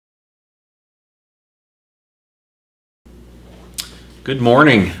Good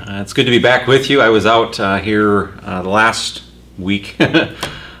morning. It's good to be back with you. I was out here the last week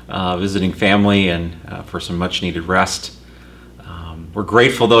visiting family and for some much needed rest. We're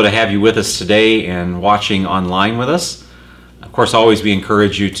grateful though to have you with us today and watching online with us. Of course, always we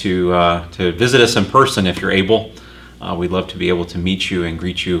encourage you to visit us in person if you're able. We'd love to be able to meet you and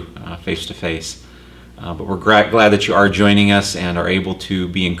greet you face to face. But we're glad that you are joining us and are able to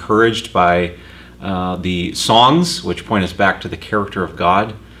be encouraged by the songs, which point us back to the character of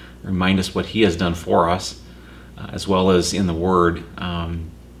God, remind us what He has done for us, as well as in the Word,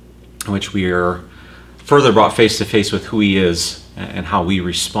 in which we are further brought face to face with who He is and how we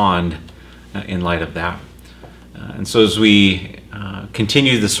respond in light of that. And so as we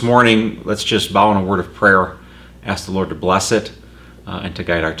continue this morning, let's just bow in a word of prayer, ask the Lord to bless it and to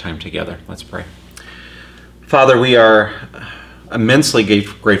guide our time together. Let's pray. Father, we are immensely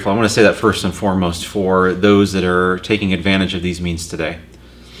grateful. I want to say that first and foremost for those that are taking advantage of these means today.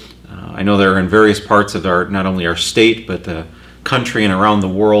 I know they're in various parts of not only our state, but the country and around the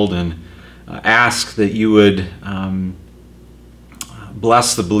world, and ask that you would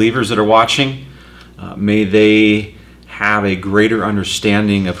bless the believers that are watching. May they have a greater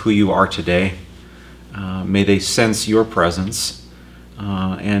understanding of who you are today. May they sense your presence,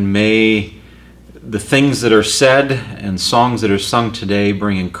 and may the things that are said and songs that are sung today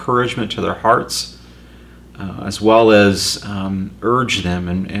bring encouragement to their hearts, as well as urge them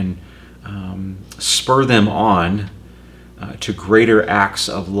and spur them on to greater acts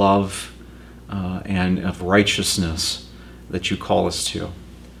of love and of righteousness that you call us to.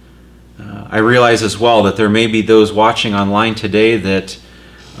 I realize as well that there may be those watching online today that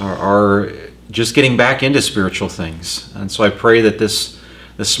are just getting back into spiritual things. And so I pray that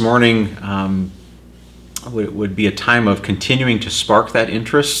this morning would be a time of continuing to spark that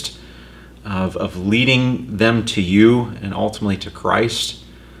interest, of leading them to you and ultimately to Christ.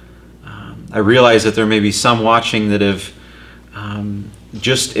 I realize that there may be some watching that have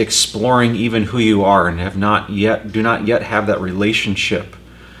just exploring even who you are and do not yet have that relationship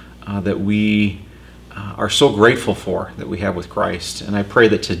that we are so grateful for that we have with Christ. And I pray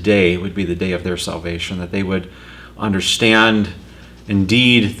that today would be the day of their salvation, that they would understand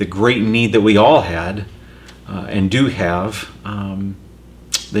indeed the great need that we all had and do have,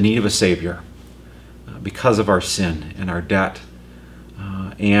 the need of a Savior because of our sin and our debt,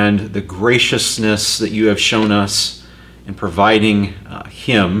 and the graciousness that you have shown us in providing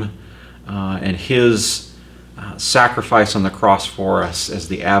Him and His sacrifice on the cross for us as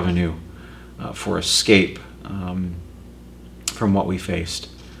the avenue for escape from what we faced.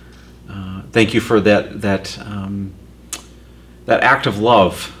 Thank you for that act of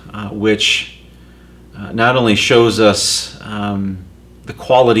love, which not only shows us the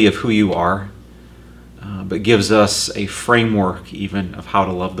quality of who you are, but gives us a framework even of how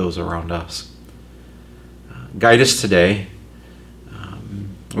to love those around us. Guide us today.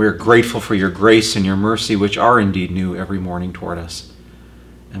 We are grateful for your grace and your mercy, which are indeed new every morning toward us,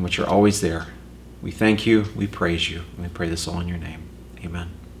 and which are always there. We thank you, we praise you, and we pray this all in your name. Amen.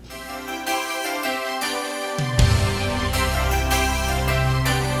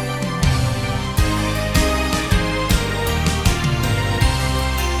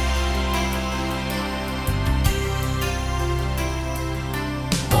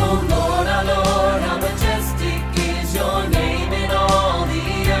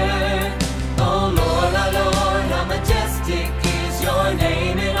 Your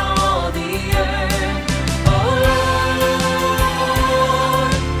name in all the earth, oh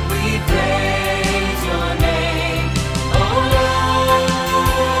Lord.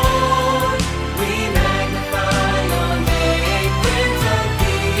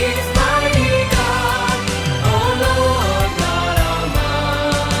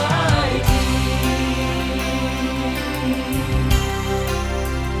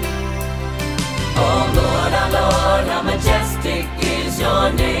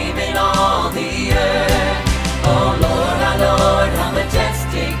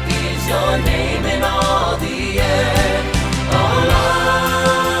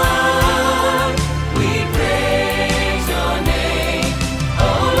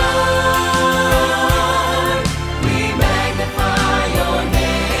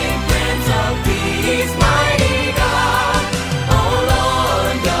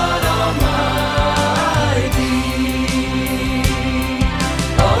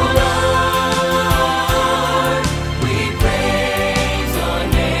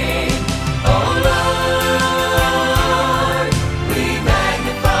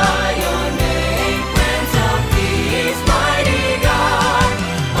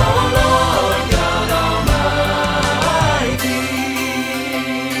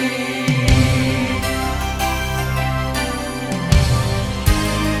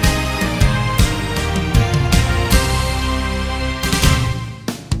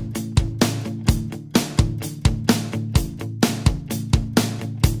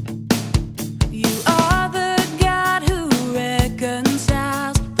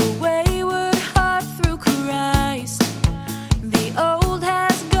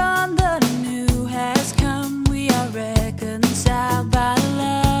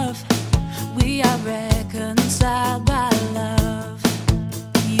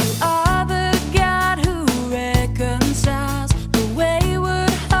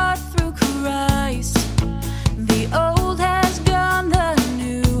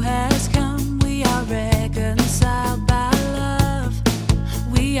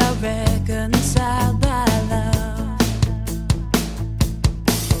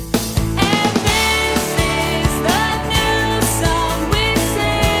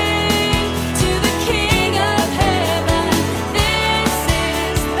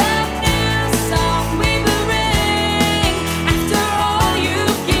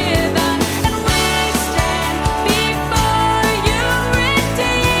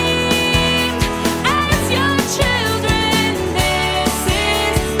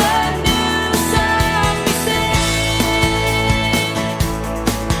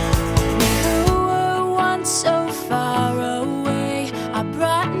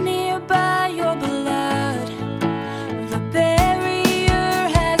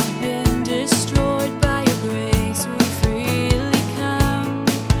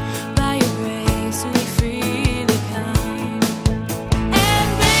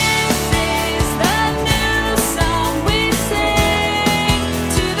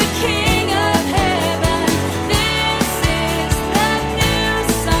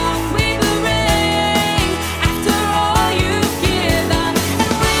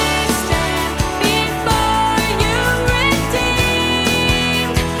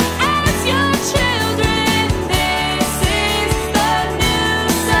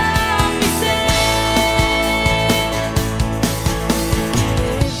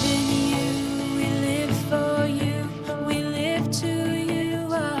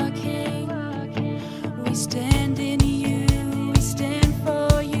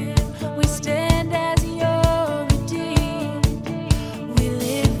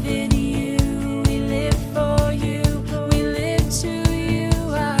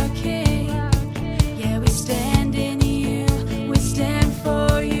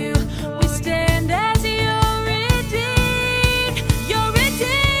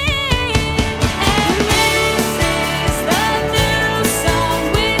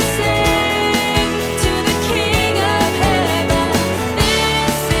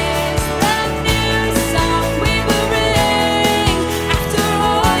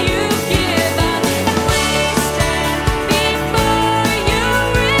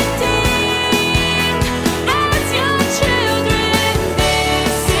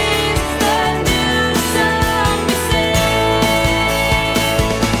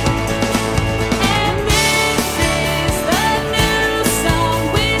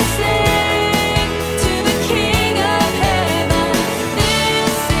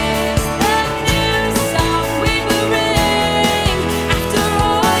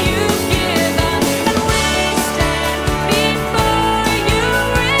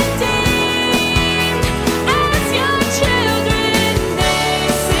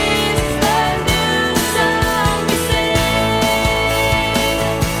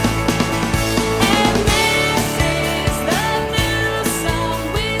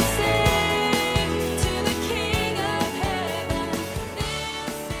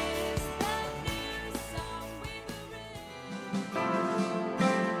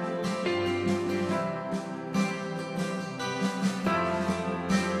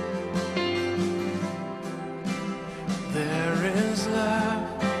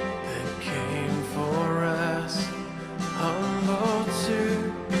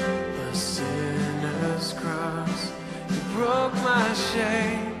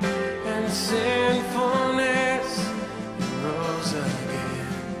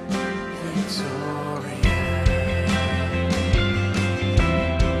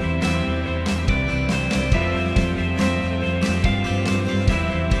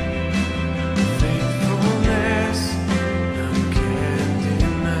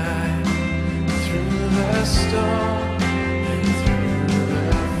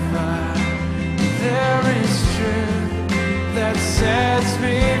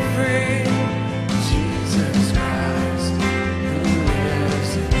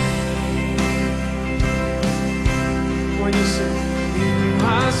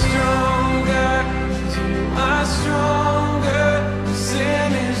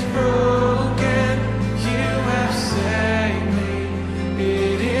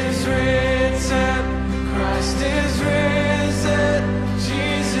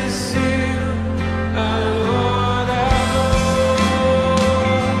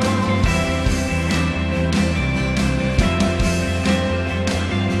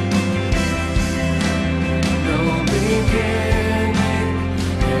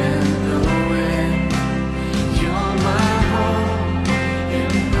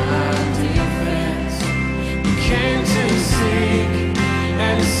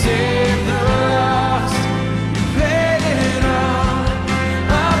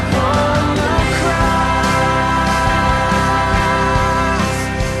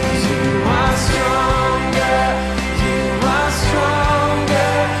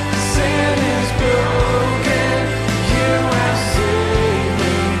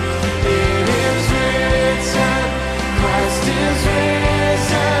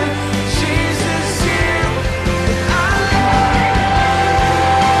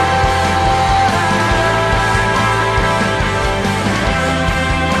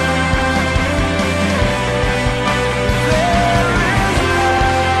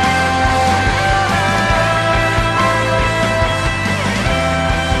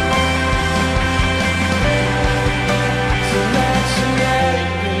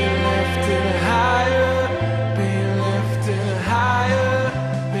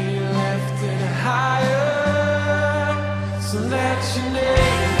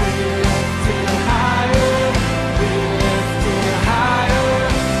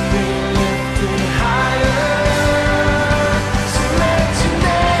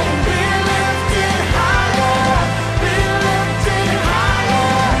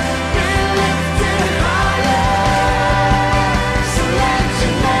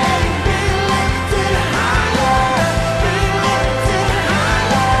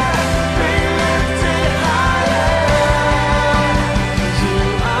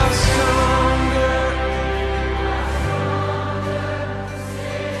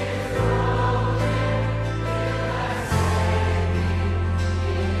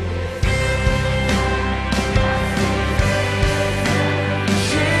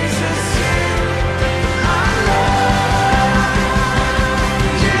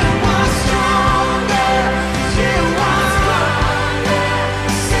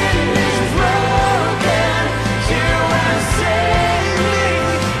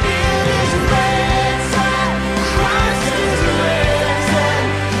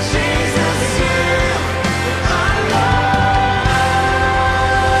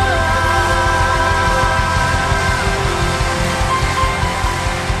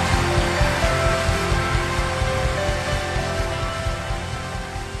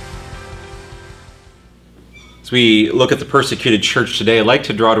 As we look at the persecuted church today, I'd like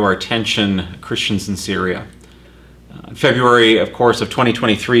to draw to our attention Christians in Syria. In February, of course, of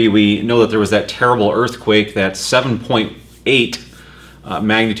 2023, we know that there was that terrible earthquake, that 7.8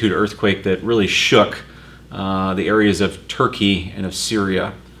 magnitude earthquake that really shook the areas of Turkey and of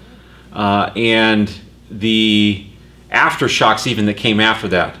Syria. And the aftershocks even that came after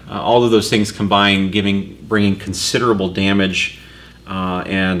that, all of those things combined bringing considerable damage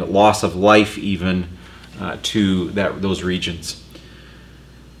and loss of life even to those regions.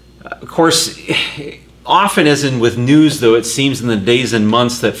 Of course, often as in with news though, it seems in the days and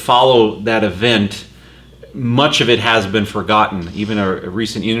months that follow that event, much of it has been forgotten. Even a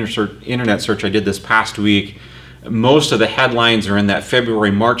recent internet search I did this past week, most of the headlines are in that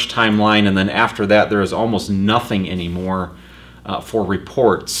February-March timeline, and then after that there is almost nothing anymore for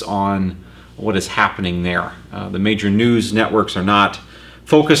reports on what is happening there. The major news networks are not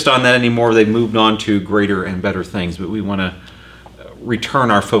focused on that anymore. They've moved on to greater and better things, but we want to return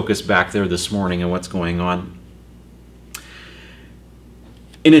our focus back there this morning and what's going on.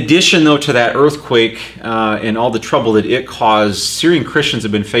 In addition, though, to that earthquake and all the trouble that it caused, Syrian Christians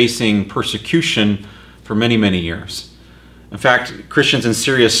have been facing persecution for many, many years. In fact, Christians in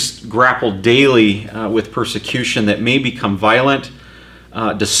Syria grapple daily with persecution that may become violent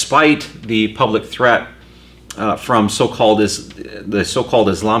despite the public threat from the so-called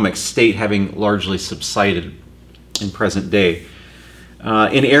Islamic State having largely subsided in present day.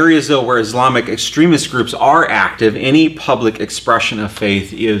 In areas, though, where Islamic extremist groups are active, any public expression of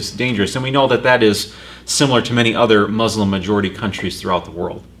faith is dangerous. And we know that that is similar to many other Muslim-majority countries throughout the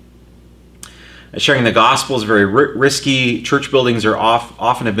world. Sharing the gospel is very risky. Church buildings are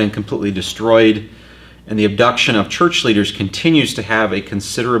often have been completely destroyed. And the abduction of church leaders continues to have a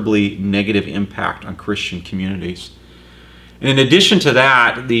considerably negative impact on Christian communities. And in addition to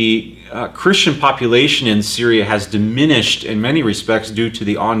that, the Christian population in Syria has diminished in many respects due to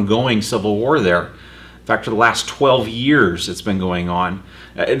the ongoing civil war there. In fact, for the last 12 years it's been going on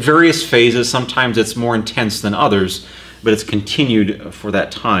at various phases. Sometimes it's more intense than others, but it's continued for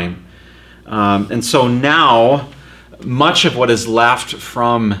that time. And so now much of what is left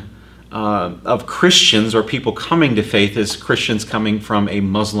from of Christians or people coming to faith is Christians coming from a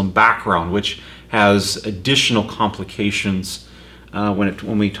Muslim background, which has additional complications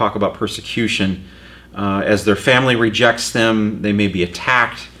when we talk about persecution. As their family rejects them, they may be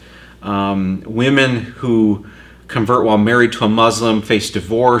attacked. Women who convert while married to a Muslim face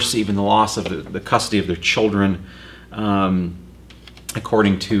divorce, even the loss of the custody of their children,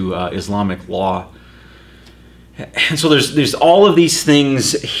 according to Islamic law. And so there's all of these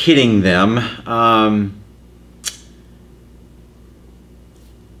things hitting them.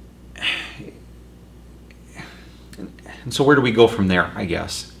 And so where do we go from there, I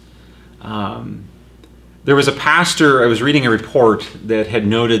guess? There was a pastor, I was reading a report that had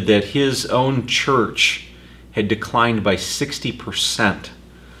noted that his own church had declined by 60%,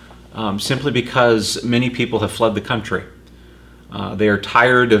 simply because many people have fled the country. They are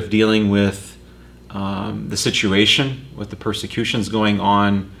tired of dealing with the situation, with the persecutions going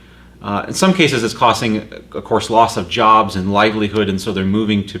on. In some cases it's causing, of course, loss of jobs and livelihood, and so they're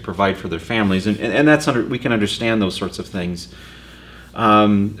moving to provide for their families, and that's we can understand those sorts of things.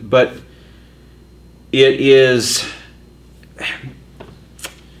 But it is,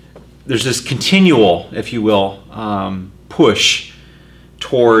 there's this continual, if you will, push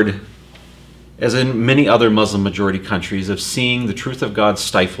toward, as in many other Muslim majority countries, of seeing the truth of God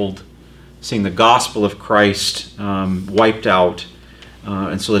stifled, seeing the gospel of Christ wiped out,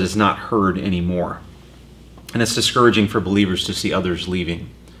 and so that it's not heard anymore. And it's discouraging for believers to see others leaving.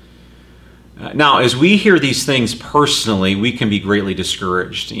 Now, as we hear these things personally, we can be greatly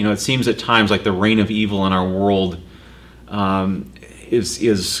discouraged. You know, it seems at times like the reign of evil in our world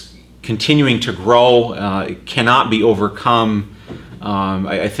is continuing to grow. It cannot be overcome.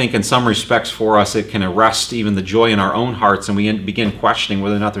 I think in some respects for us it can arrest even the joy in our own hearts, and we begin questioning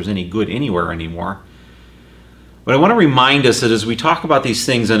whether or not there's any good anywhere anymore. But I want to remind us that as we talk about these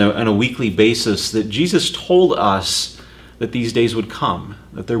things on a weekly basis, that Jesus told us that these days would come,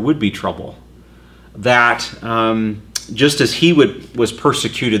 that there would be trouble, that just as he was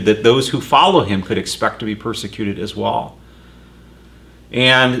persecuted, that those who follow him could expect to be persecuted as well.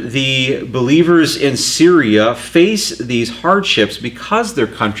 And the believers in Syria face these hardships because their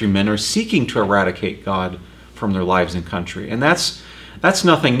countrymen are seeking to eradicate God from their lives and country. And that's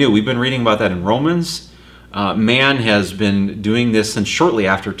nothing new. We've been reading about that in Romans. Man has been doing this since shortly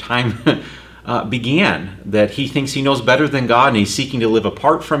after time began, that he thinks he knows better than God, and he's seeking to live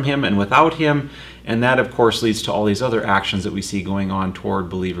apart from him and without him. And that, of course, leads to all these other actions that we see going on toward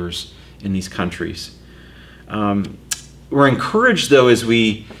believers in these countries. We're encouraged, though, as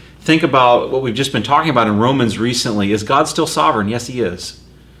we think about what we've just been talking about in Romans recently. Is God still sovereign? Yes, he is.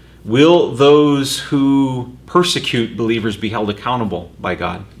 Will those who persecute believers be held accountable by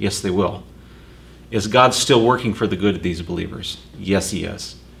God? Yes, they will. Is God still working for the good of these believers? Yes, he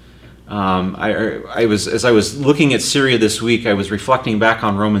is. As I was looking at Syria this week, I was reflecting back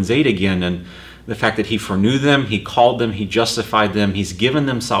on Romans 8 again, and the fact that he foreknew them, he called them, he justified them, he's given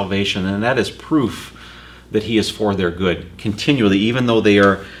them salvation, and that is proof that he is for their good continually, even though they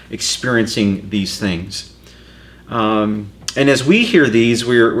are experiencing these things. And as we hear these,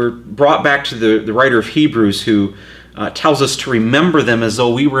 we're brought back to the writer of Hebrews, who tells us to remember them as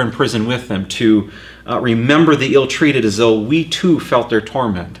though we were in prison with them, to remember the ill-treated as though we too felt their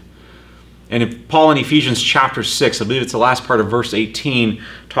torment. And Paul in Ephesians chapter 6, I believe it's the last part of verse 18,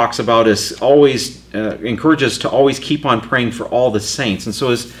 talks about us always, encourages us to always keep on praying for all the saints. And so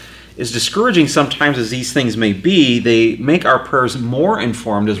as discouraging sometimes as these things may be, they make our prayers more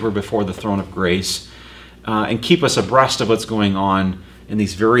informed as we're before the throne of grace, and keep us abreast of what's going on in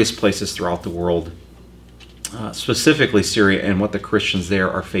these various places throughout the world, specifically Syria and what the Christians there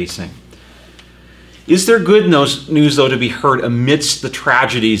are facing. Is there good news, though, to be heard amidst the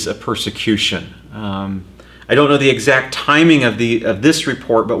tragedies of persecution? I don't know the exact timing of this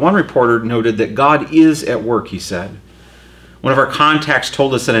report, but one reporter noted that God is at work, he said. One of our contacts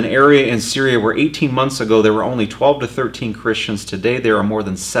told us that an area in Syria where 18 months ago there were only 12 to 13 Christians, today there are more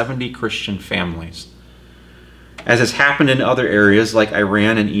than 70 Christian families. As has happened in other areas like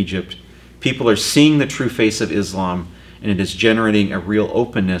Iran and Egypt, people are seeing the true face of Islam, and it is generating a real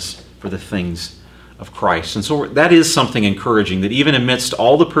openness for the things of Christ. And so that is something encouraging, that even amidst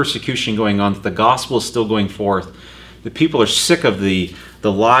all the persecution going on, that the gospel is still going forth, that people are sick of the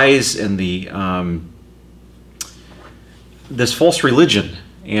lies and this false religion,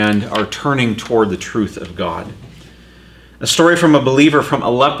 and are turning toward the truth of God. A story from a believer from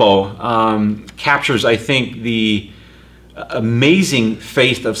Aleppo captures, I think, the amazing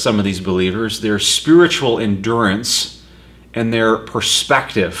faith of some of these believers, their spiritual endurance, and their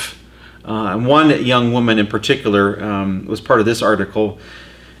perspective. And one young woman in particular was part of this article.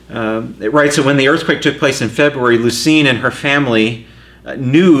 It writes that when the earthquake took place in February, Lucine and her family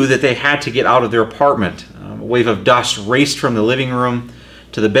knew that they had to get out of their apartment. A wave of dust raced from the living room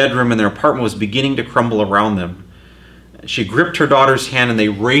to the bedroom, and their apartment was beginning to crumble around them. She gripped her daughter's hand and they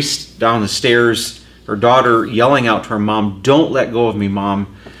raced down the stairs, her daughter yelling out to her mom, "Don't let go of me, Mom.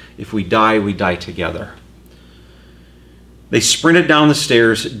 If we die together." They sprinted down the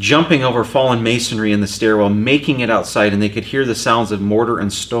stairs, jumping over fallen masonry in the stairwell, making it outside, and they could hear the sounds of mortar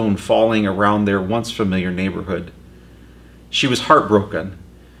and stone falling around their once familiar neighborhood. She was heartbroken.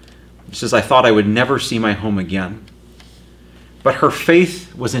 She says, "I thought I would never see my home again." But her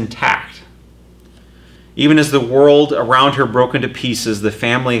faith was intact. Even as the world around her broke into pieces, the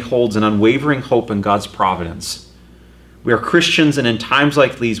family holds an unwavering hope in God's providence. We are Christians, and in times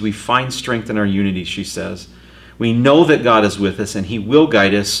like these, we find strength in our unity, she says. We know that God is with us, and he will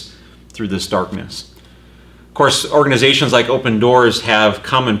guide us through this darkness. Of course, organizations like Open Doors have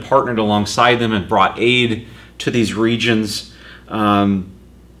come and partnered alongside them and brought aid to these regions.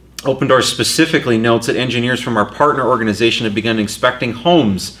 Open Doors specifically notes that engineers from our partner organization have begun inspecting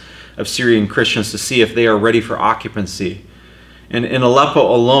homes of Syrian Christians to see if they are ready for occupancy. And in Aleppo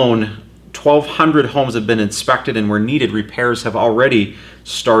alone, 1,200 homes have been inspected, and where needed, repairs have already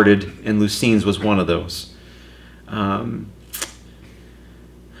started, and Lucine's was one of those.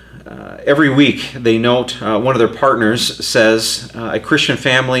 Every week, they note, one of their partners says, a Christian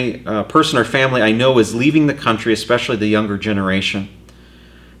family, person or family I know is leaving the country, especially the younger generation.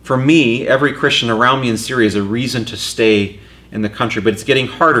 For me, every Christian around me in Syria is a reason to stay in the country, but it's getting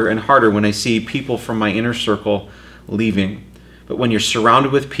harder and harder when I see people from my inner circle leaving. But when you're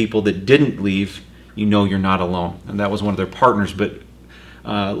surrounded with people that didn't leave, you know you're not alone. And that was one of their partners. But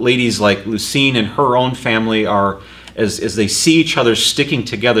ladies like Lucine and her own family are, as they see each other sticking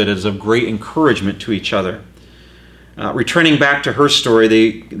together, it is of great encouragement to each other. Returning back to her story,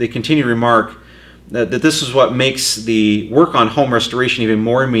 they continue to remark that this is what makes the work on home restoration even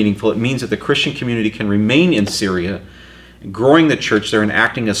more meaningful. It means that the Christian community can remain in Syria, growing the church there and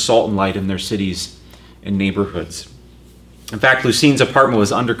acting as salt and light in their cities and neighborhoods. In fact, Lucine's apartment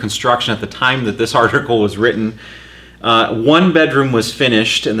was under construction at the time that this article was written. One bedroom was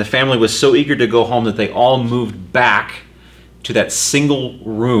finished, and the family was so eager to go home that they all moved back to that single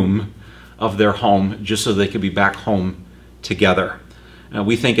room of their home just so they could be back home together.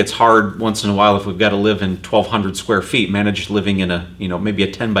 We think it's hard once in a while if we've got to live in 1,200 square feet, manage living in a, maybe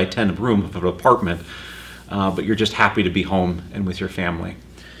a 10 by 10 room of an apartment, but you're just happy to be home and with your family.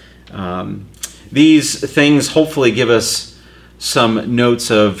 These things hopefully give us some notes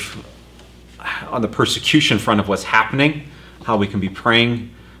of, on the persecution front, of what's happening, how we can be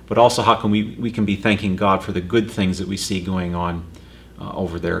praying, but also how can we can be thanking God for the good things that we see going on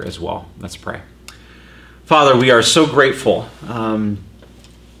over there as well. Let's pray. Father, we are so grateful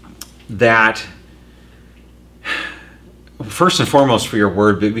that, first and foremost, for your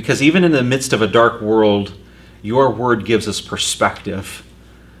word, because even in the midst of a dark world, your word gives us perspective.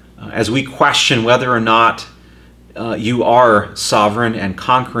 As we question whether or not you are sovereign and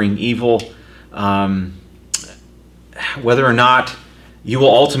conquering evil, whether or not you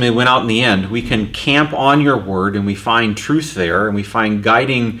will ultimately win out in the end, we can camp on your word and we find truth there, and we find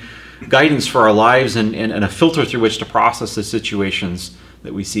guidance for our lives and a filter through which to process the situations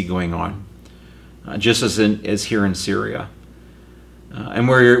that we see going on, just as here in Syria. And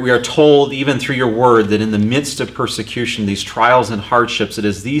we are told, even through your word, that in the midst of persecution, these trials and hardships, it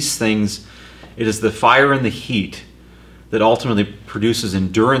is these things, it is the fire and the heat that ultimately produces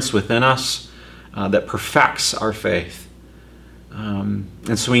endurance within us, that perfects our faith.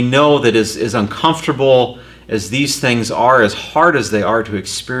 And so we know that as uncomfortable as these things are, as hard as they are to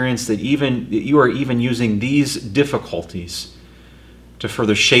experience, that you are even using these difficulties to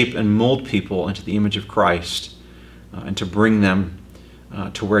further shape and mold people into the image of Christ, and to bring them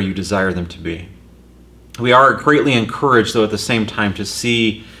to where you desire them to be. We are greatly encouraged, though, at the same time, to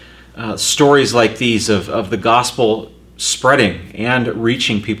see stories like these of the gospel spreading and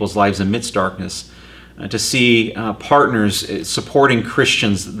reaching people's lives amidst darkness, to see partners supporting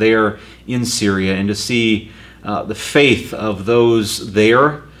Christians there in Syria, and to see the faith of those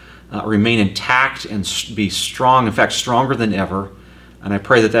there remain intact and be strong, in fact, stronger than ever. And I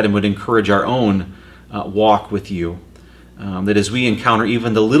pray that would encourage our own walk with you, that as we encounter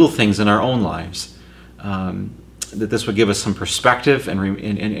even the little things in our own lives, that this would give us some perspective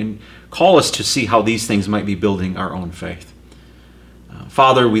and call us to see how these things might be building our own faith.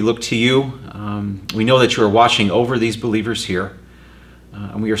 Father, we look to you. We know that you are watching over these believers here,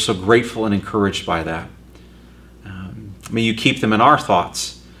 and we are so grateful and encouraged by that. May you keep them in our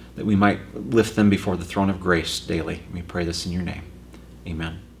thoughts, that we might lift them before the throne of grace daily. We pray this in your name.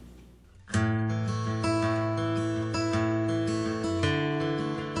 Amen.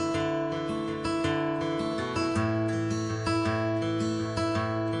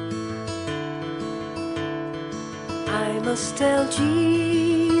 I must tell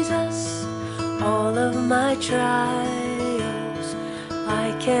Jesus all of my trials.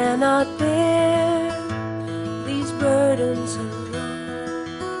 I cannot bear these burdens alone.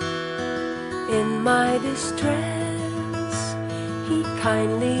 In my distress, He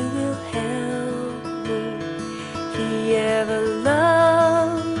kindly will help me. He ever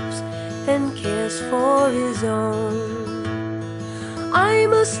loves and cares for His own. I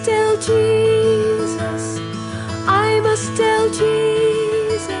must tell Jesus, I must tell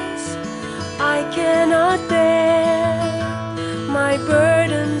Jesus, I cannot bear my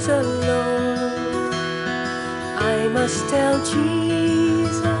burdens alone. I must tell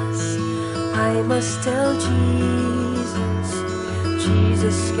Jesus, I must tell Jesus,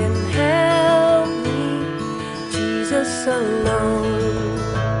 Jesus can help me, Jesus alone.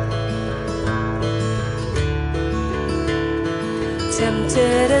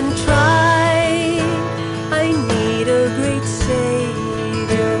 Tempted and tried, I need a great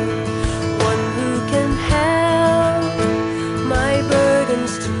Savior, one who can help my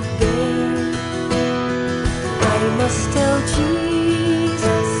burdens to bear. I must tell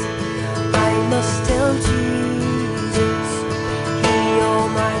Jesus, I must tell Jesus, He all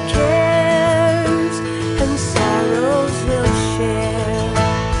my cares and sorrows will share.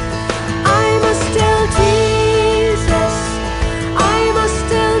 I must tell Jesus, I must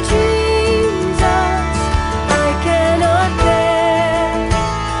tell Jesus, I cannot bear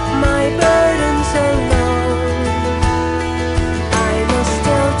my burdens alone. I must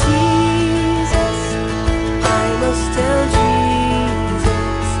tell Jesus, I must tell Jesus.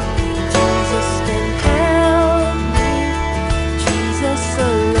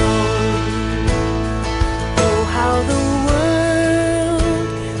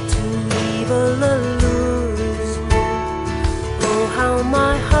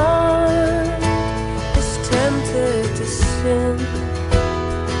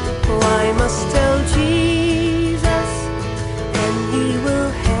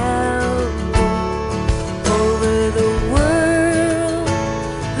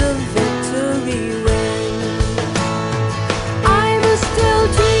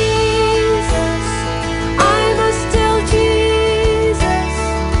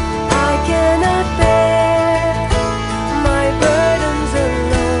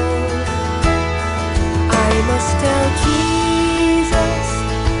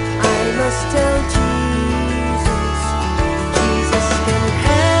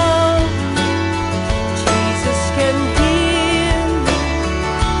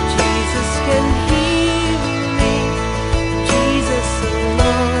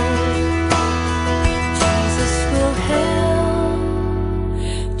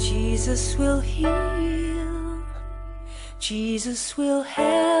 Jesus will heal. Jesus will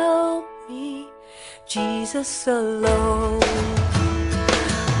help me. Jesus alone.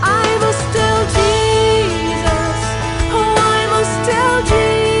 I must tell Jesus. Oh, I must tell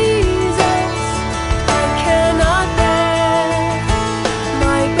Jesus. I cannot bear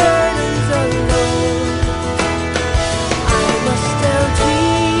my burdens alone. I must tell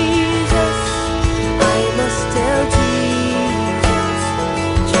Jesus. I must tell Jesus.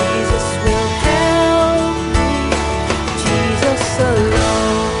 Jesus will help me. Jesus alone.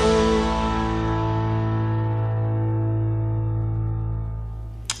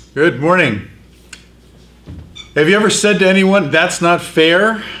 Good morning. Have you ever said to anyone, "That's not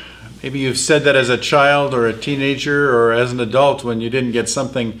fair"? Maybe you've said that as a child or a teenager or as an adult when you didn't get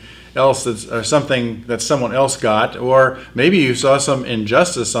something else or something that someone else got, or maybe you saw some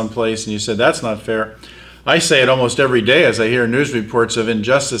injustice someplace and you said, "That's not fair." I say it almost every day as I hear news reports of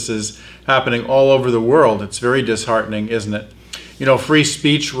injustices happening all over the world. It's very disheartening, isn't it? You know, free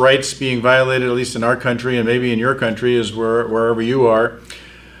speech rights being violated, at least in our country and maybe in your country, is wherever you are.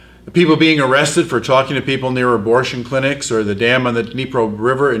 People being arrested for talking to people near abortion clinics, or the dam on the Dnipro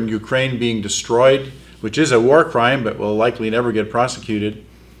River in Ukraine being destroyed, which is a war crime but will likely never get prosecuted.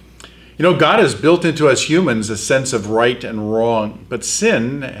 You know, God has built into us humans a sense of right and wrong, but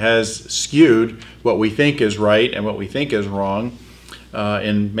sin has skewed what we think is right and what we think is wrong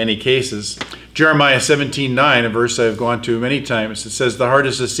in many cases. Jeremiah 17:9, a verse I've gone to many times, it says, "The heart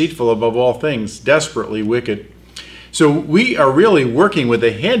is deceitful above all things, desperately wicked." So we are really working with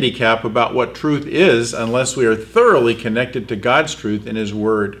a handicap about what truth is unless we are thoroughly connected to God's truth in His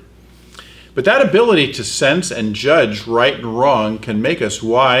Word. But that ability to sense and judge right and wrong can make us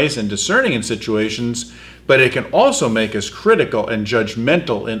wise and discerning in situations, but it can also make us critical and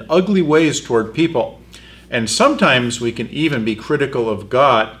judgmental in ugly ways toward people. And sometimes we can even be critical of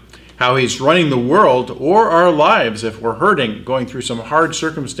God, how He's running the world or our lives if we're hurting, going through some hard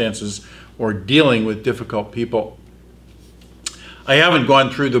circumstances, or dealing with difficult people. I haven't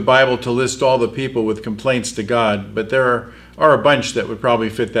gone through the Bible to list all the people with complaints to God, but there are a bunch that would probably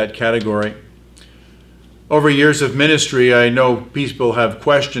fit that category. Over years of ministry, I know people have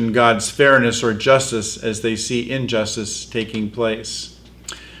questioned God's fairness or justice as they see injustice taking place.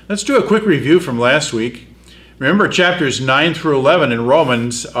 Let's do a quick review from last week. Remember, chapters 9 through 11 in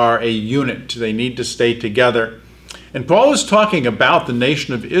Romans are a unit. They need to stay together. And Paul is talking about the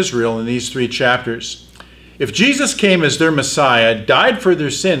nation of Israel in these 3 chapters. If Jesus came as their Messiah, died for their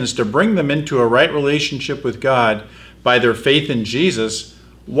sins to bring them into a right relationship with God by their faith in Jesus,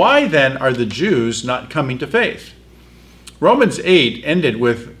 why then are the Jews not coming to faith? Romans 8 ended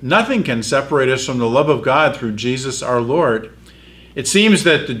with, "Nothing can separate us from the love of God through Jesus our Lord." It seems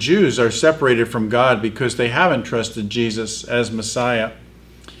that the Jews are separated from God because they haven't trusted Jesus as Messiah.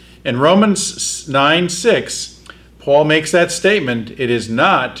 In Romans 9:6, Paul makes that statement, "It is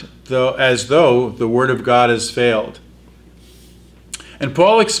not as though the word of God has failed." And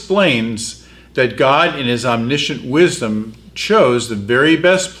Paul explains that God in His omniscient wisdom chose the very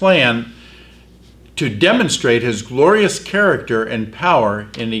best plan to demonstrate His glorious character and power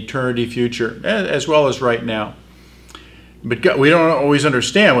in eternity future, as well as right now. But God, we don't always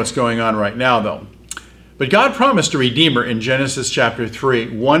understand what's going on right now, though. But God promised a Redeemer in Genesis chapter 3,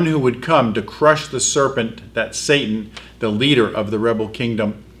 one who would come to crush the serpent, that's Satan, the leader of the rebel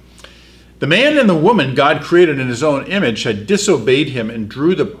kingdom. The man and the woman God created in His own image had disobeyed Him and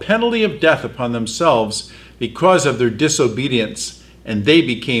drew the penalty of death upon themselves because of their disobedience, and they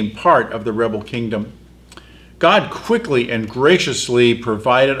became part of the rebel kingdom. God quickly and graciously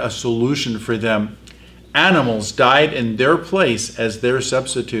provided a solution for them. Animals died in their place as their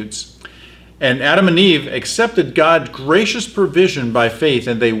substitutes. And Adam and Eve accepted God's gracious provision by faith,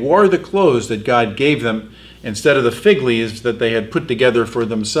 and they wore the clothes that God gave them instead of the fig leaves that they had put together for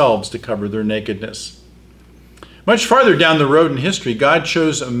themselves to cover their nakedness. Much farther down the road in history, God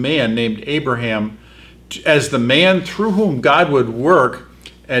chose a man named Abraham as the man through whom God would work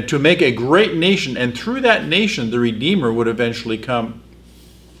to make a great nation, and through that nation the Redeemer would eventually come.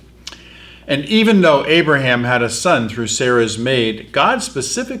 And even though Abraham had a son through Sarah's maid, God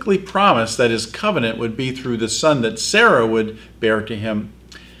specifically promised that His covenant would be through the son that Sarah would bear to him.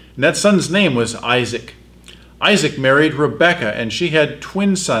 And that son's name was Isaac. Isaac married Rebekah, and she had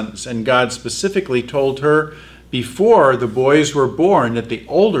twin sons, and God specifically told her before the boys were born that the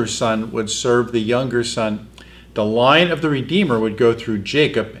older son would serve the younger son. The line of the Redeemer would go through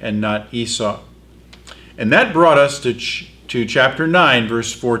Jacob and not Esau. And that brought us to chapter 9,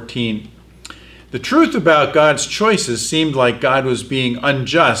 verse 14. The truth about God's choices seemed like God was being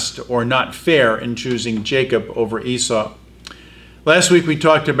unjust or not fair in choosing Jacob over Esau. Last week we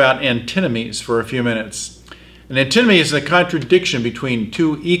talked about antinomies for a few minutes. An antinomy is a contradiction between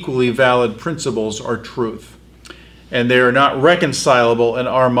two equally valid principles or truth, and they are not reconcilable in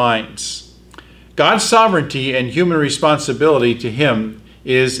our minds. God's sovereignty and human responsibility to him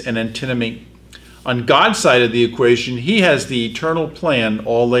is an antinomy. On God's side of the equation, he has the eternal plan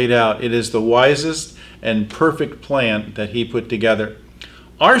all laid out. It is the wisest and perfect plan that he put together.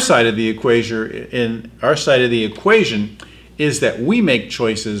 Our side of the equation is that we make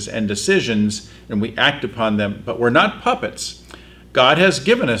choices and decisions and we act upon them, but we're not puppets. God has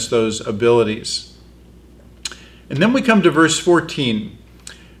given us those abilities. And then we come to verse 14,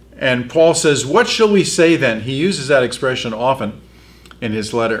 and Paul says, "What shall we say then?" He uses that expression often in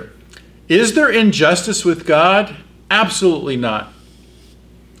his letter. Is there injustice with God? Absolutely not.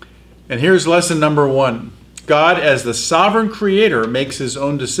 And here's lesson number 1. God, as the sovereign creator, makes his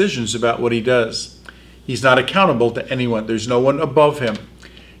own decisions about what he does. He's not accountable to anyone. There's no one above him.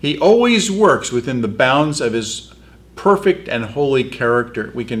 He always works within the bounds of his perfect and holy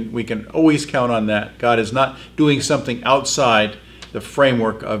character. We can always count on that. God is not doing something outside the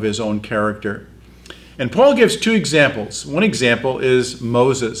framework of his own character. And Paul gives 2 examples. One example is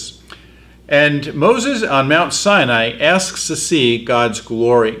Moses. And Moses on Mount Sinai asks to see God's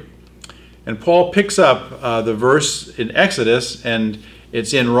glory. And Paul picks up the verse in Exodus, and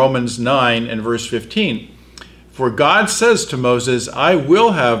it's in Romans 9 and verse 15. For God says to Moses, "I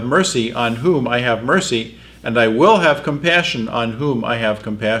will have mercy on whom I have mercy, and I will have compassion on whom I have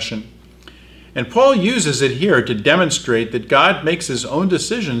compassion." And Paul uses it here to demonstrate that God makes his own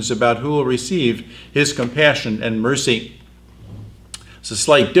decisions about who will receive his compassion and mercy. It's a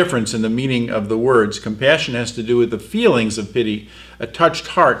slight difference in the meaning of the words. Compassion has to do with the feelings of pity, a touched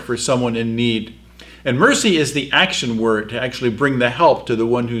heart for someone in need. And mercy is the action word to actually bring the help to the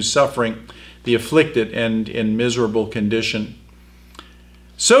one who's suffering, the afflicted and in miserable condition.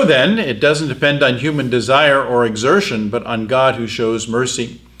 So then, it doesn't depend on human desire or exertion, but on God who shows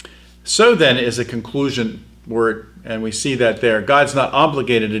mercy. So then is a conclusion word, and we see that there. God's not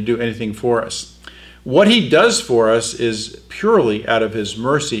obligated to do anything for us. What he does for us is purely out of his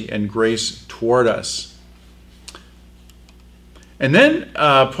mercy and grace toward us. And then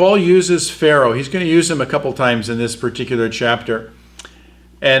Paul uses Pharaoh. He's going to use him a couple times in this particular chapter.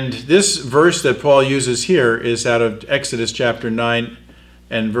 And this verse that Paul uses here is out of Exodus chapter 9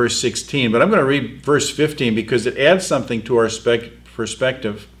 and verse 16. But I'm going to read verse 15 because it adds something to our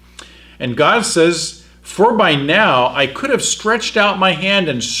perspective. And God says, "For by now I could have stretched out my hand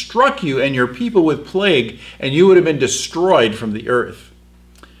and struck you and your people with plague, and you would have been destroyed from the earth."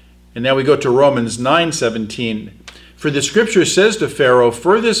 And now we go to Romans 9:17. "For the scripture says to Pharaoh,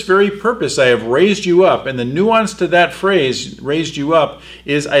 for this very purpose I have raised you up." And the nuance to that phrase, raised you up,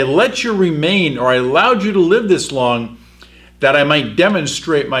 is I let you remain, or I allowed you to live this long, that I might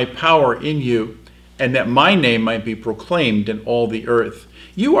demonstrate my power in you, and that my name might be proclaimed in all the earth.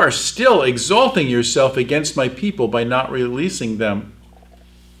 You are still exalting yourself against my people by not releasing them.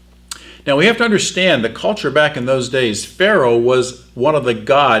 Now we have to understand the culture back in those days. Pharaoh was one of the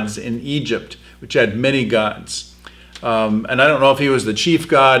gods in Egypt, which had many gods. And I don't know if he was the chief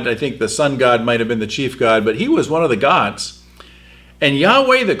god. I think the sun god might have been the chief god, but he was one of the gods. And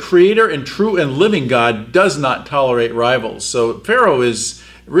Yahweh, the creator and true and living God, does not tolerate rivals. So Pharaoh is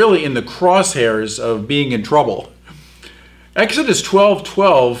really in the crosshairs of being in trouble. Exodus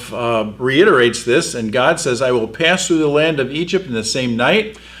 12:12 reiterates this, and God says, "I will pass through the land of Egypt in the same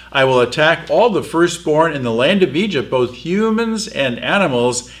night. I will attack all the firstborn in the land of Egypt, both humans and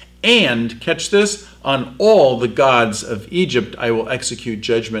animals, and," catch this, "on all the gods of Egypt I will execute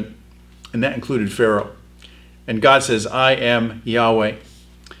judgment." And that included Pharaoh. And God says, "I am Yahweh."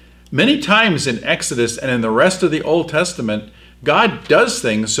 Many times in Exodus and in the rest of the Old Testament, God does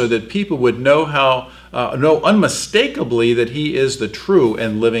things so that people would know unmistakably that he is the true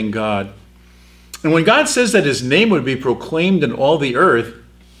and living God. And when God says that his name would be proclaimed in all the earth,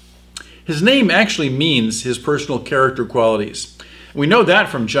 his name actually means his personal character qualities. We know that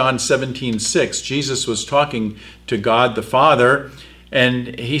from John 17:6. Jesus was talking to God the Father,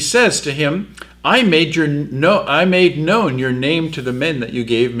 and he says to him, I made known your name to the men that you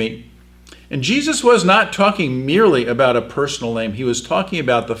gave me." And Jesus was not talking merely about a personal name. He was talking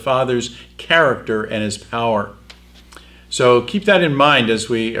about the Father's character and his power. So keep that in mind as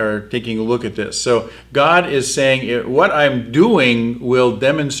we are taking a look at this. So God is saying, what I'm doing will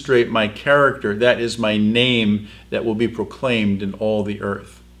demonstrate my character. That is my name that will be proclaimed in all the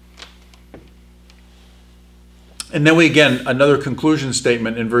earth. And then another conclusion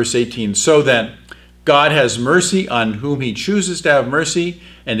statement in verse 18. "So then, God has mercy on whom he chooses to have mercy,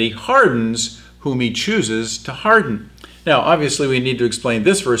 and he hardens whom he chooses to harden." Now, obviously, we need to explain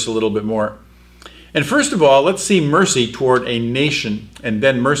this verse a little bit more. And first of all, let's see mercy toward a nation, and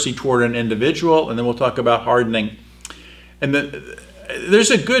then mercy toward an individual, and then we'll talk about hardening. And there's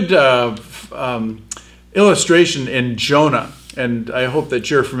a good illustration in Jonah, and I hope that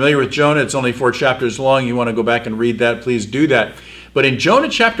you're familiar with Jonah. It's only 4 chapters long. You want to go back and read that, please do that. But in Jonah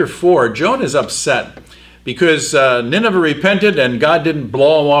chapter 4, Jonah is upset because Nineveh repented and God didn't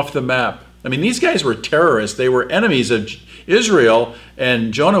blow them off the map. I mean, these guys were terrorists. They were enemies of Israel,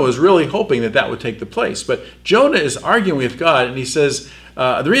 and Jonah was really hoping that that would take the place. But Jonah is arguing with God, and he says,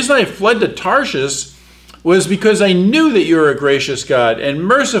 the reason I fled to Tarshish was because I knew that you are a gracious God, and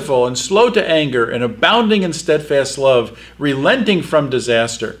merciful, and slow to anger, and abounding in steadfast love, relenting from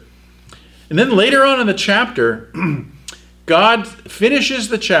disaster. And then later on in the chapter, God finishes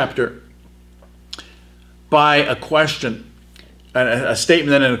the chapter by a question, a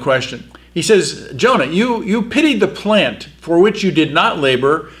statement and then a question. He says, Jonah, you pitied the plant for which you did not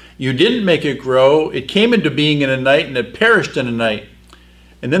labor. You didn't make it grow. It came into being in a night, and it perished in a night.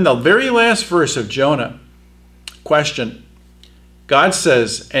 And then the very last verse of Jonah, question. God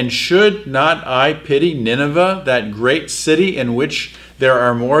says, and should not I pity Nineveh, that great city in which there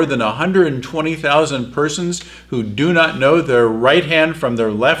are more than 120,000 persons who do not know their right hand from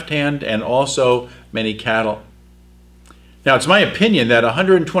their left hand, and also many cattle? Now, it's my opinion that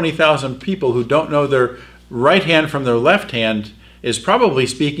 120,000 people who don't know their right hand from their left hand is probably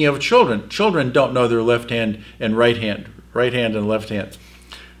speaking of children. Children don't know their left hand and right hand and left hand.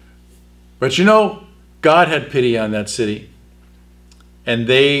 But you know, God had pity on that city. And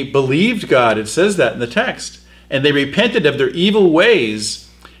they believed God. It says that in the text. And they repented of their evil ways.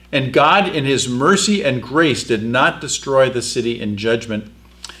 And God, in his mercy and grace, did not destroy the city in judgment.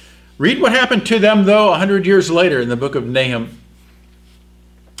 Read what happened to them, though, 100 years later in the book of Nahum.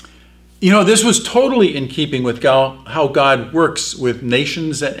 You know, this was totally in keeping with how God works with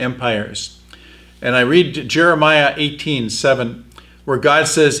nations and empires. And I read Jeremiah 18:7, where God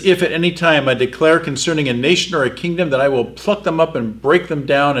says, if at any time I declare concerning a nation or a kingdom that I will pluck them up and break them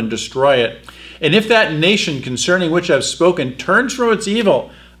down and destroy it, and if that nation concerning which I've spoken turns from its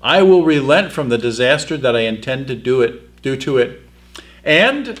evil, I will relent from the disaster that I intend to do to it.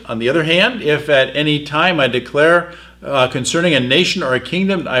 And, on the other hand, if at any time I declare concerning a nation or a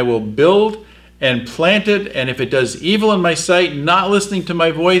kingdom, I will build and plant it, and if it does evil in my sight, not listening to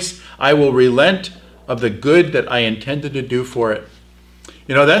my voice, I will relent of the good that I intended to do for it.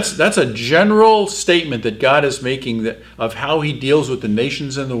 You know, that's a general statement that God is making of how he deals with the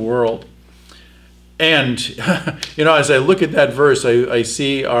nations in the world. And, you know, as I look at that verse, I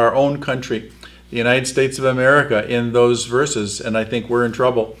see our own country, the United States of America, in those verses, and I think we're in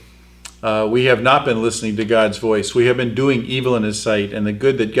trouble. We have not been listening to God's voice. We have been doing evil in his sight, and the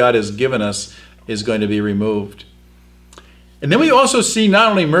good that God has given us is going to be removed. And then we also see not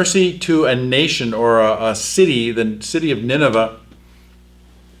only mercy to a nation or a city, the city of Nineveh,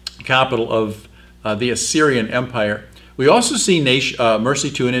 capital of the Assyrian Empire. We also see mercy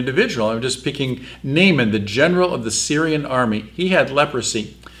to an individual. I'm just picking Naaman, the general of the Syrian army. He had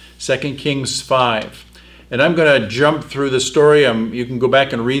leprosy. 2 Kings 5. And I'm going to jump through the story. You can go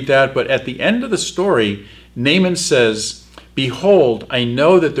back and read that. But at the end of the story, Naaman says, behold, I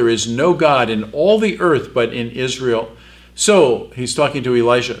know that there is no God in all the earth but in Israel. So, he's talking to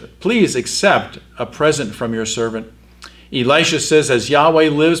Elisha, please accept a present from your servant. Elisha says, as Yahweh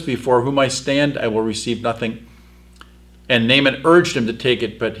lives before whom I stand, I will receive nothing. And Naaman urged him to take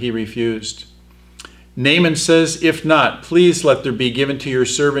it, but he refused. Naaman says, if not, please let there be given to your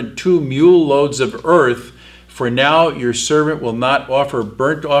servant 2 mule loads of earth, for now your servant will not offer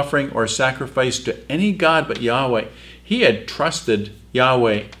burnt offering or sacrifice to any god but Yahweh. He had trusted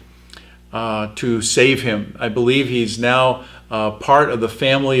Yahweh to save him. I believe he's now part of the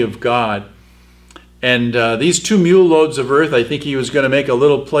family of God. And these 2 mule loads of earth, I think he was going to make a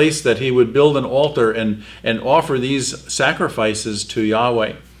little place that he would build an altar and offer these sacrifices to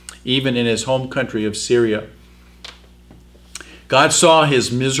Yahweh, even in his home country of Syria. God saw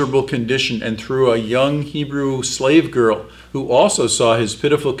his miserable condition, and through a young Hebrew slave girl who also saw his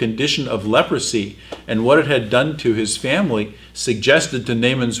pitiful condition of leprosy and what it had done to his family, suggested to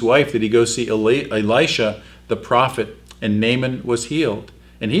Naaman's wife that he go see Elisha the prophet, and Naaman was healed.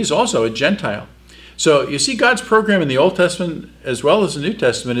 And he's also a Gentile. So you see, God's program in the Old Testament as well as the New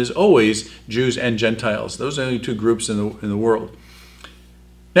Testament is always Jews and Gentiles. Those are the only 2 groups in the world.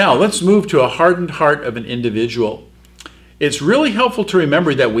 Now, let's move to a hardened heart of an individual. It's really helpful to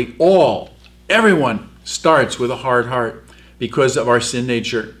remember that everyone starts with a hard heart because of our sin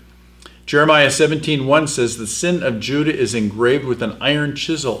nature. Jeremiah 17:1 says, the sin of Judah is engraved with an iron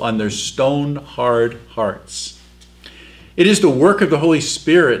chisel on their stone hard hearts. It is the work of the Holy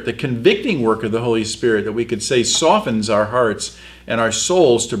Spirit, the convicting work of the Holy Spirit that we could say softens our hearts and our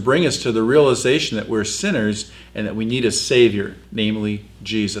souls to bring us to the realization that we're sinners and that we need a Savior, namely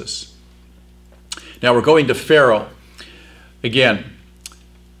Jesus. Now we're going to Pharaoh again,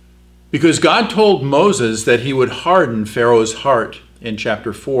 because God told Moses that he would harden Pharaoh's heart in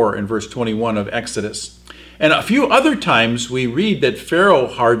chapter 4 and verse 21 of Exodus. And a few other times we read that Pharaoh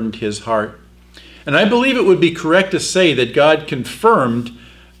hardened his heart. And I believe it would be correct to say that God confirmed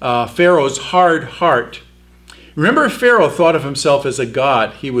Pharaoh's hard heart. Remember, Pharaoh thought of himself as a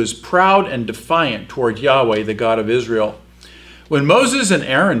god. He was proud and defiant toward Yahweh, the God of Israel. When Moses and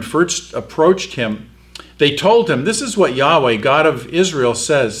Aaron first approached him, they told him, "This is what Yahweh, God of Israel,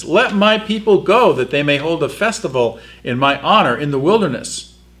 says. Let my people go, that they may hold a festival in my honor in the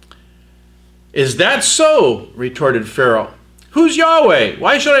wilderness." "Is that so?" retorted Pharaoh. "Who's Yahweh?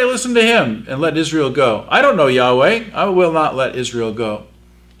 Why should I listen to him and let Israel go? I don't know Yahweh. I will not let Israel go."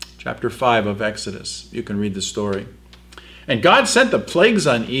 Chapter 5 of Exodus. You can read the story. And God sent the plagues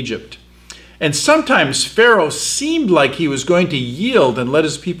on Egypt. And sometimes Pharaoh seemed like he was going to yield and let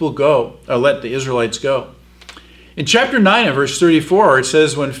his people go, or let the Israelites go. In chapter 9 and verse 34, it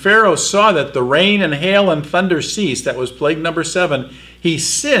says, when Pharaoh saw that the rain and hail and thunder ceased, that was plague number 7, he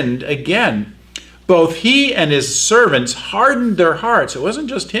sinned again. Both he and his servants hardened their hearts. It wasn't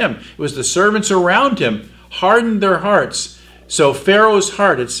just him. It was the servants around him hardened their hearts. So Pharaoh's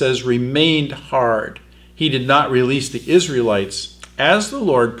heart, it says, remained hard. He did not release the Israelites as the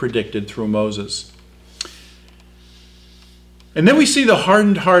Lord predicted through Moses. And then we see the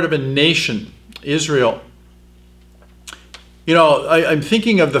hardened heart of a nation, Israel. You know, I'm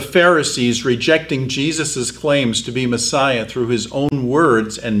thinking of the Pharisees rejecting Jesus' claims to be Messiah through his own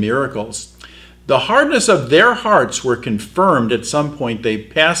words and miracles. The hardness of their hearts were confirmed at some point. They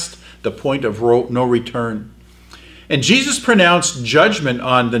passed the point of no return. And Jesus pronounced judgment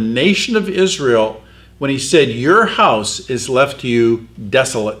on the nation of Israel when he said, "Your house is left to you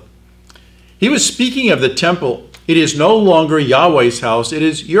desolate." He was speaking of the temple. It is no longer Yahweh's house. It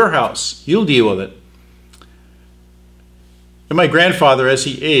is your house. You'll deal with it. And my grandfather, as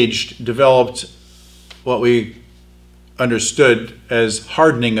he aged, developed what we understood as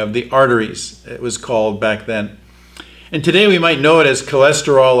hardening of the arteries, it was called back then. And today we might know it as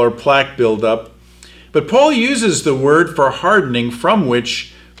cholesterol or plaque buildup. But Paul uses the word for hardening, from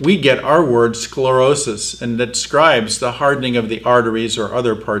which we get our word sclerosis, and that describes the hardening of the arteries or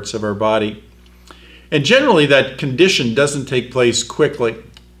other parts of our body. And generally that condition doesn't take place quickly,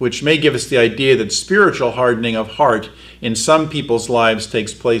 which may give us the idea that spiritual hardening of heart in some people's lives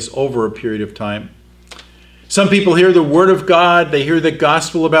takes place over a period of time. Some people hear the word of God, they hear the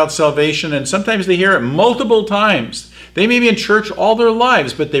gospel about salvation, and sometimes they hear it multiple times. They may be in church all their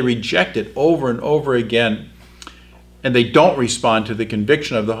lives, but they reject it over and over again. And they don't respond to the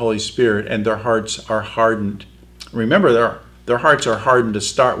conviction of the Holy Spirit, and their hearts are hardened. Remember, their hearts are hardened to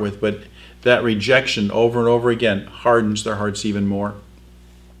start with, but that rejection over and over again hardens their hearts even more.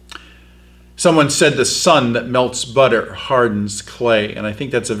 Someone said the sun that melts butter hardens clay, and I think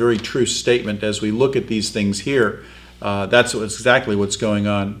that's a very true statement as we look at these things here. That's exactly what's going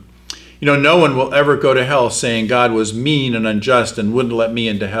on. You know, no one will ever go to hell saying God was mean and unjust and wouldn't let me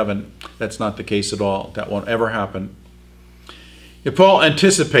into heaven. That's not the case at all. That won't ever happen. If Paul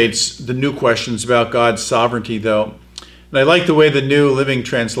anticipates the new questions about God's sovereignty, though. And I like the way the New Living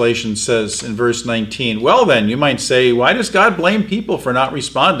Translation says in verse 19, "Well then, you might say, why does God blame people for not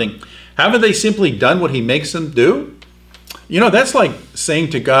responding? Haven't they simply done what he makes them do?" You know, that's like saying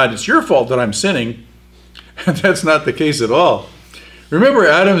to God, it's your fault that I'm sinning. That's not the case at all. Remember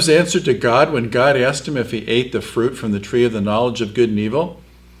Adam's answer to God when God asked him if he ate the fruit from the tree of the knowledge of good and evil?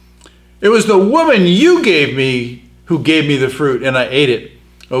 "It was the woman you gave me who gave me the fruit, and I ate it."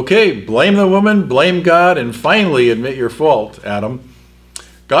 Okay, blame the woman, blame God, and finally admit your fault, Adam.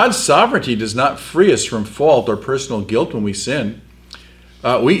 God's sovereignty does not free us from fault or personal guilt when we sin.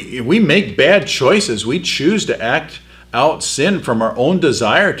 We make bad choices. We choose to act out sin from our own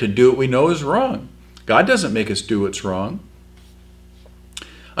desire to do what we know is wrong. God doesn't make us do what's wrong.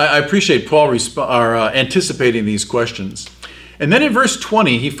 I appreciate Paul anticipating these questions. And then in verse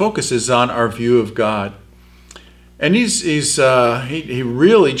 20, he focuses on our view of God. And he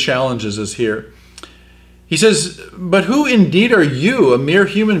really challenges us here. He says, "But who indeed are you, a mere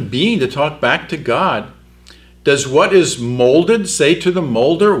human being, to talk back to God? Does what is molded say to the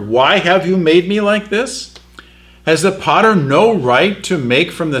molder, 'Why have you made me like this?' Has the potter no right to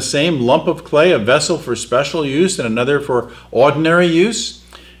make from the same lump of clay a vessel for special use and another for ordinary use?"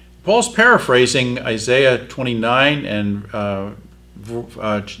 Paul's paraphrasing Isaiah 29 and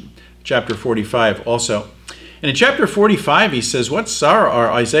chapter 45 also. And in chapter 45, he says, what sorrow,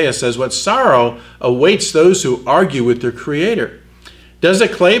 or Isaiah says, what sorrow awaits those who argue with their Creator. Does a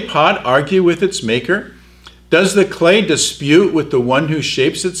clay pot argue with its maker? Does the clay dispute with the one who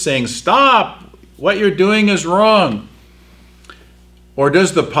shapes it, saying, stop, what you're doing is wrong? Or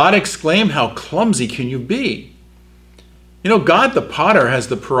does the pot exclaim, how clumsy can you be? You know, God the potter has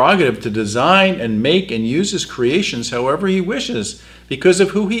the prerogative to design and make and use his creations however he wishes because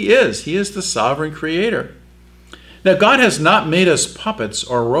of who he is. He is the sovereign creator. Now, God has not made us puppets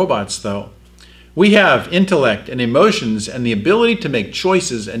or robots, though. We have intellect and emotions and the ability to make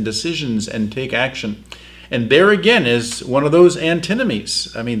choices and decisions and take action. And there again is one of those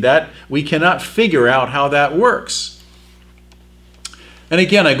antinomies. I mean, that we cannot figure out how that works. And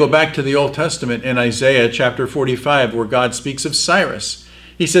again, I go back to the Old Testament in Isaiah chapter 45, where God speaks of Cyrus.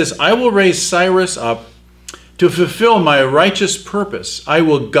 He says, I will raise Cyrus up to fulfill my righteous purpose. I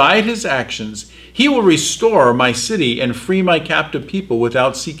will guide his actions. He will restore my city and free my captive people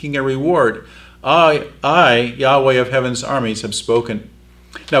without seeking a reward. I, Yahweh of heaven's armies, have spoken.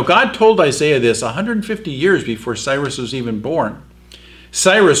 Now, God told Isaiah this 150 years before Cyrus was even born.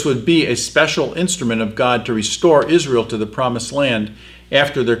 Cyrus would be a special instrument of God to restore Israel to the promised land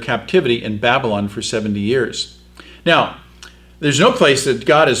after their captivity in Babylon for 70 years. Now, there's no place that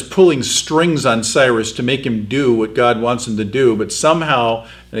God is pulling strings on Cyrus to make him do what God wants him to do, but somehow,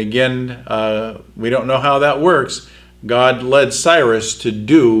 and again, we don't know how that works, God led Cyrus to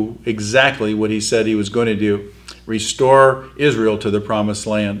do exactly what he said he was going to do: restore Israel to the promised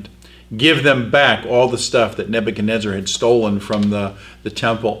land. Give them back all the stuff that Nebuchadnezzar had stolen from the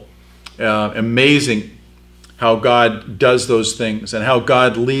temple. Amazing how God does those things and how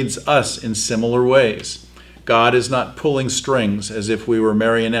God leads us in similar ways. God is not pulling strings as if we were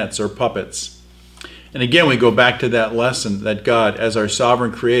marionettes or puppets. And again, we go back to that lesson that God, as our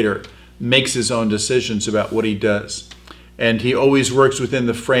sovereign creator, makes his own decisions about what he does. And he always works within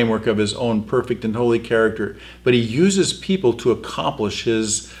the framework of his own perfect and holy character. But he uses people to accomplish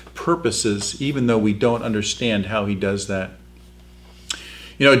his purposes, even though we don't understand how he does that.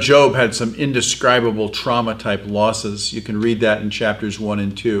 You know, Job had some indescribable trauma-type losses. You can read that in chapters 1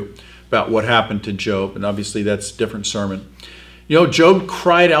 and 2 about what happened to Job. And obviously that's a different sermon. You know, Job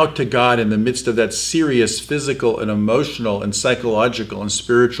cried out to God in the midst of that serious physical and emotional and psychological and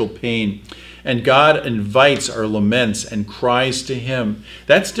spiritual pain. And God invites our laments and cries to him.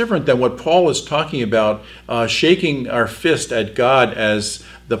 That's different than what Paul is talking about, shaking our fist at God as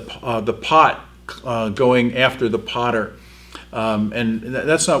the pot going after the potter. And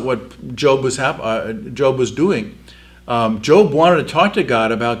that's not what Job was doing. Job wanted to talk to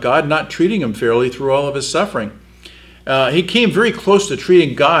God about God not treating him fairly through all of his suffering. He came very close to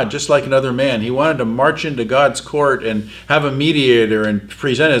treating God just like another man. He wanted to march into God's court and have a mediator and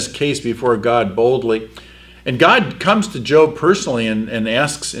present his case before God boldly. And God comes to Job personally and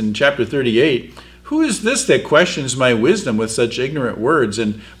asks in chapter 38, who is this that questions my wisdom with such ignorant words?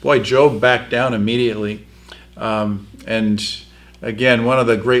 And boy, Job backed down immediately. And again, one of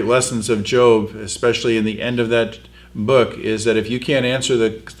the great lessons of Job, especially in the end of that book, is that if you can't answer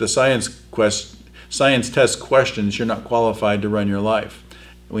the science test questions, you're not qualified to run your life.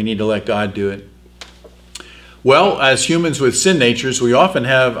 We need to let God do it. Well, as humans with sin natures, we often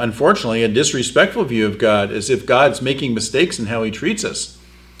have, unfortunately, a disrespectful view of God, as if God's making mistakes in how he treats us.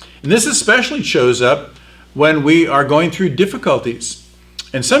 And this especially shows up when we are going through difficulties.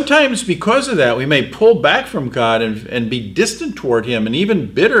 And sometimes because of that, we may pull back from God and be distant toward him and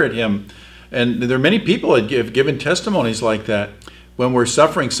even bitter at him. And there are many people that have given testimonies like that when we're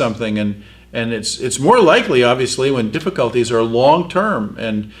suffering something. And it's more likely, obviously, when difficulties are long-term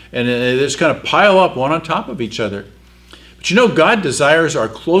and they just kind of pile up one on top of each other. But you know, God desires our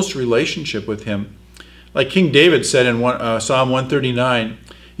close relationship with him. Like King David said in Psalm 139,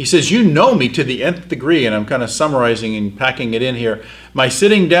 he says, you know me to the nth degree, and I'm kind of summarizing and packing it in here. My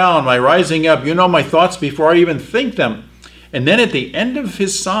sitting down, my rising up, you know my thoughts before I even think them. And then at the end of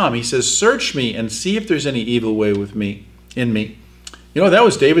his psalm, he says, search me and see if there's any evil way in me. You know, that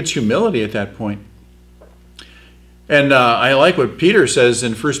was David's humility at that point. And I like what Peter says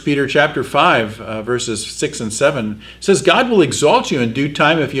in 1 Peter chapter 5, verses 6 and 7. It says, God will exalt you in due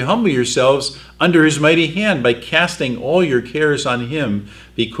time if you humble yourselves under his mighty hand by casting all your cares on him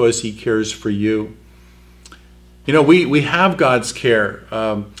because he cares for you. You know, we have God's care.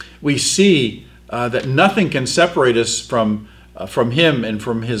 We see that nothing can separate us from him and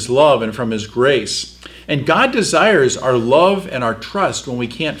from his love and from his grace. And God desires our love and our trust when we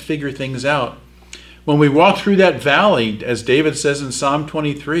can't figure things out. When we walk through that valley, as David says in Psalm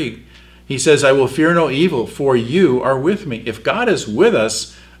 23, he says, I will fear no evil, for you are with me. If God is with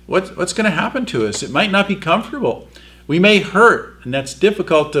us, what's going to happen to us? It might not be comfortable. We may hurt, and that's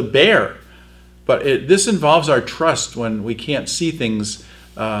difficult to bear. But this involves our trust when we can't see things,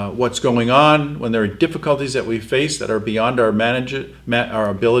 what's going on, when there are difficulties that we face that are beyond our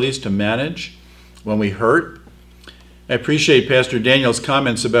abilities to manage, when we hurt. I appreciate Pastor Daniel's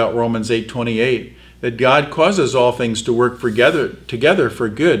comments about Romans 8:28, that God causes all things to work together for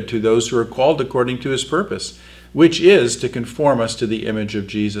good to those who are called according to his purpose, which is to conform us to the image of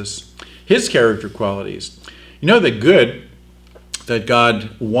Jesus. His character qualities. You know, the good that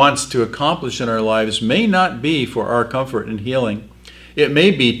God wants to accomplish in our lives may not be for our comfort and healing. It may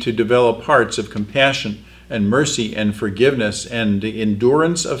be to develop hearts of compassion and mercy and forgiveness and the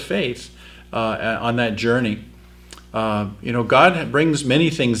endurance of faith on that journey. God brings many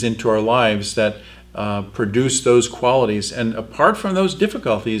things into our lives that produce those qualities, and apart from those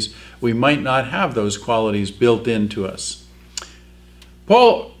difficulties, we might not have those qualities built into us.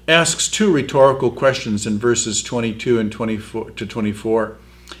 Paul asks two rhetorical questions in verses 22 and 24,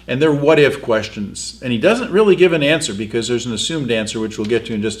 and they're what-if questions. And he doesn't really give an answer because there's an assumed answer, which we'll get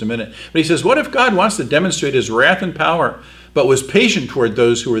to in just a minute. But he says, what if God wants to demonstrate his wrath and power, but was patient toward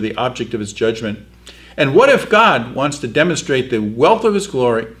those who were the object of his judgment? And what if God wants to demonstrate the wealth of his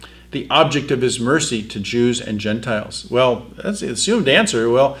glory, the object of his mercy to Jews and Gentiles? Well, that's the assumed answer.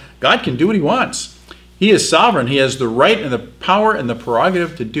 Well, God can do what he wants. He is sovereign. He has the right and the power and the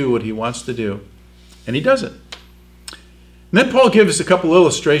prerogative to do what he wants to do. And he does it. And then Paul gives a couple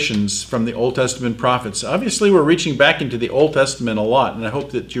illustrations from the Old Testament prophets. Obviously, we're reaching back into the Old Testament a lot, and I hope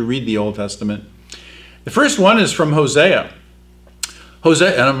that you read the Old Testament. The first one is from Hosea.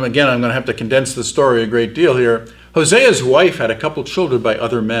 Hosea, and again, I'm going to have to condense the story a great deal here. Hosea's wife had a couple children by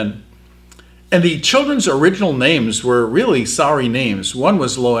other men. And the children's original names were really sorry names. One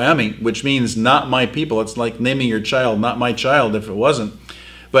was Lo-Ammi, which means not my people. It's like naming your child not my child if it wasn't.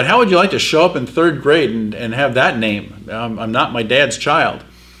 But how would you like to show up in third grade and have that name? I'm not my dad's child.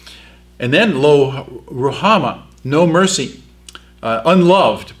 And then Lo-Ruhamah, no mercy,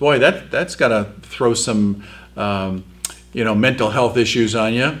 unloved. Boy, that's got to throw some mental health issues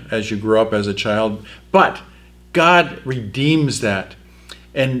on you as you grow up as a child. But God redeems that.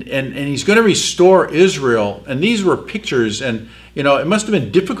 And he's going to restore Israel. And these were pictures, and it must have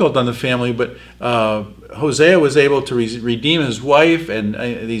been difficult on the family, but Hosea was able to redeem his wife, and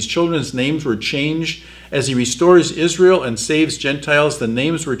these children's names were changed. As he restores Israel and saves Gentiles, the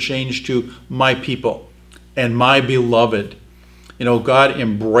names were changed to my people and my beloved. God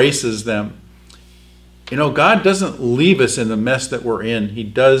embraces them. God doesn't leave us in the mess that we're in. He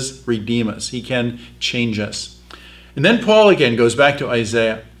does redeem us. He can change us. And then Paul again goes back to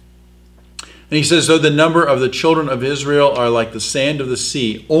Isaiah. And he says, though the number of the children of Israel are like the sand of the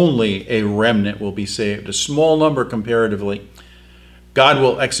sea, only a remnant will be saved. A small number comparatively. God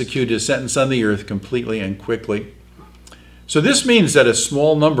will execute his sentence on the earth completely and quickly. So this means that a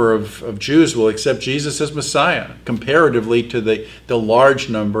small number of Jews will accept Jesus as Messiah, comparatively to the large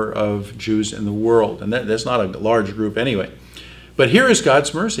number of Jews in the world. And that's not a large group anyway. But here is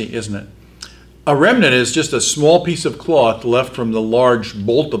God's mercy, isn't it? A remnant is just a small piece of cloth left from the large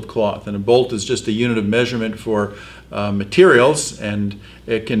bolt of cloth. And a bolt is just a unit of measurement for materials, and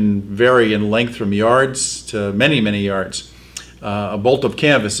it can vary in length from yards to many, many yards. A bolt of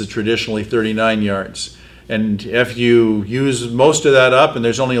canvas is traditionally 39 yards. And if you use most of that up and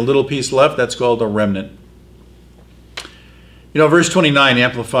there's only a little piece left, that's called a remnant. Verse 29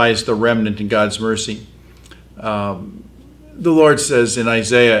 amplifies the remnant in God's mercy. The Lord says in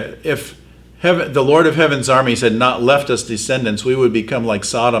Isaiah, if the Lord of heaven's armies had not left us descendants, we would become like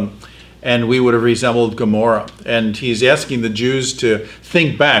Sodom, and we would have resembled Gomorrah. And he's asking the Jews to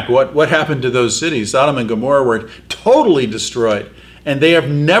think back. What happened to those cities? Sodom and Gomorrah were totally destroyed, and they have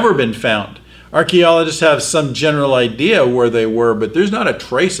never been found. Archaeologists have some general idea where they were, but there's not a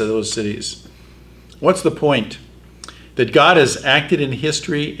trace of those cities. What's the point? That God has acted in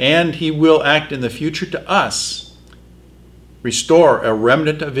history, and he will act in the future to us. Restore a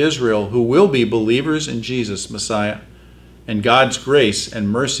remnant of Israel who will be believers in Jesus, Messiah, and God's grace and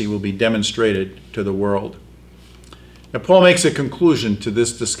mercy will be demonstrated to the world. Now, Paul makes a conclusion to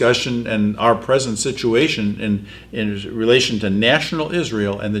this discussion and our present situation in relation to national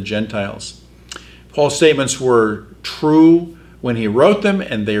Israel and the Gentiles. Paul's statements were true when he wrote them,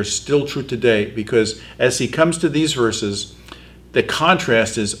 and they are still true today, because as he comes to these verses, the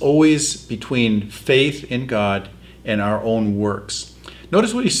contrast is always between faith in God and our own works.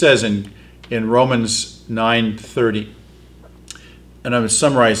 Notice what he says in Romans 9:30. And I'm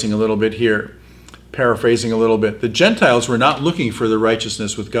summarizing a little bit here, paraphrasing a little bit. The Gentiles were not looking for the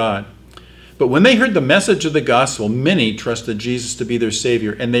righteousness with God, But when they heard the message of the gospel, many trusted Jesus to be their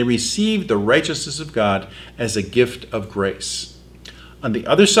Savior, and they received the righteousness of God as a gift of grace. On the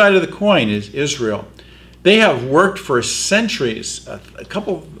other side of the coin is Israel. They have worked for centuries,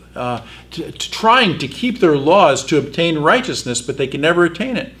 trying to keep their laws to obtain righteousness, but they can never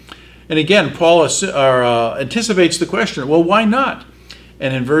attain it. And again, Paul anticipates the question, well, why not?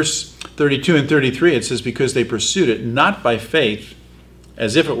 And in verse 32 and 33, it says, because they pursued it not by faith,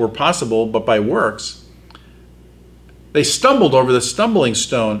 as if it were possible, but by works. They stumbled over the stumbling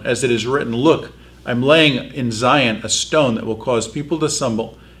stone, as it is written, look, I'm laying in Zion a stone that will cause people to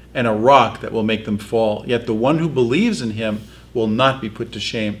stumble, and a rock that will make them fall. Yet the one who believes in him will not be put to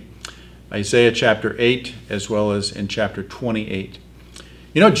shame. Isaiah chapter 8, as well as in chapter 28.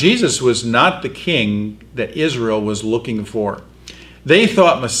 You know, Jesus was not the king that Israel was looking for. They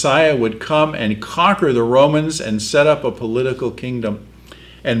thought Messiah would come and conquer the Romans and set up a political kingdom.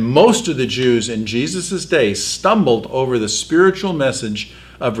 And most of the Jews in Jesus' day stumbled over the spiritual message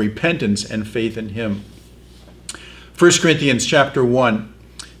of repentance and faith in him. 1 Corinthians chapter 1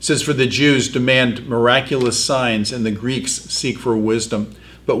 says, for the Jews demand miraculous signs and the Greeks seek for wisdom.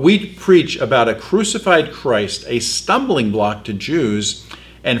 But we preach about a crucified Christ, a stumbling block to Jews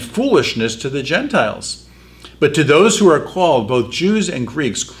and foolishness to the Gentiles. But to those who are called, both Jews and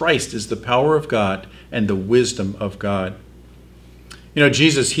Greeks, Christ is the power of God and the wisdom of God. You know,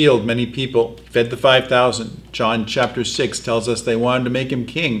 Jesus healed many people, fed the 5,000. John chapter 6 tells us they wanted to make him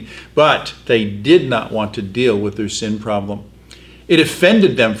king, but they did not want to deal with their sin problem. It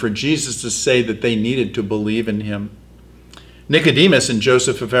offended them for Jesus to say that they needed to believe in him. Nicodemus and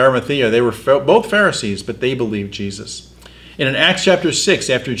Joseph of Arimathea, they were both Pharisees, but they believed Jesus. And in Acts chapter 6,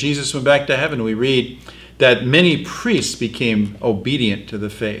 after Jesus went back to heaven, we read that many priests became obedient to the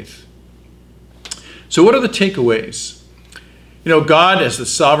faith. So what are the takeaways? You know, God as the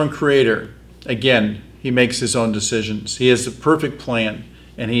sovereign creator, again, he makes his own decisions. He has the perfect plan,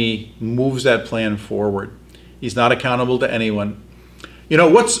 and he moves that plan forward. He's not accountable to anyone. You know,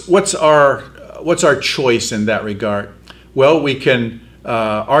 what's our choice in that regard? Well, we can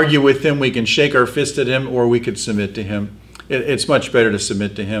argue with him, we can shake our fist at him, or we could submit to him. It's much better to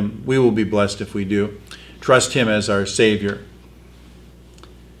submit to him. We will be blessed if we do. Trust him as our Savior.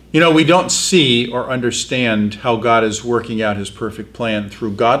 You know, we don't see or understand how God is working out his perfect plan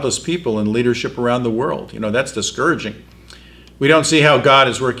through godless people and leadership around the world. You know, that's discouraging. We don't see how God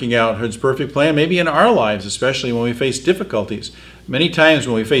is working out his perfect plan, maybe in our lives, especially when we face difficulties. Many times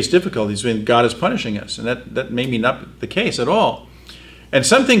when we face difficulties, when God is punishing us, and that may be not the case at all. And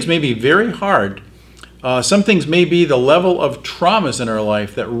some things may be very hard. Some things may be the level of traumas in our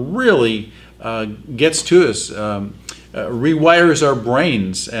life that really gets to us, rewires our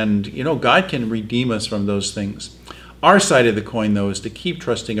brains, and you know, God can redeem us from those things. Our side of the coin, though, is to keep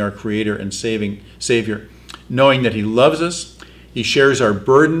trusting our Creator and Savior, knowing that he loves us, he shares our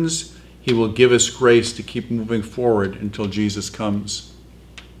burdens, he will give us grace to keep moving forward until Jesus comes.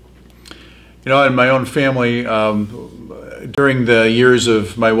 You know, in my own family, during the years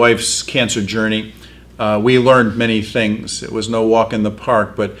of my wife's cancer journey, we learned many things. It was no walk in the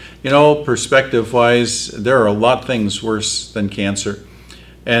park, but you know, perspective-wise, there are a lot of things worse than cancer.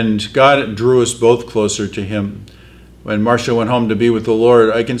 And God drew us both closer to him. When Marcia went home to be with the Lord,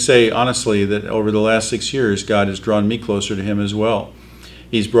 I can say honestly that over the last 6 years, God has drawn me closer to him as well.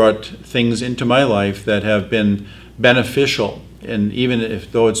 He's brought things into my life that have been beneficial, and even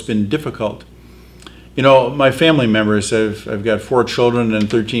though it's been difficult. You know, my family members, I've got 4 children and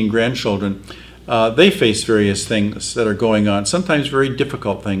 13 grandchildren. They face various things that are going on, sometimes very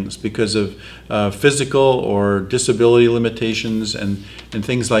difficult things because of physical or disability limitations and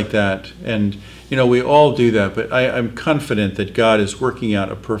things like that. And, you know, we all do that, but I'm confident that God is working out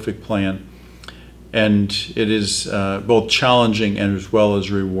a perfect plan. And it is both challenging and as well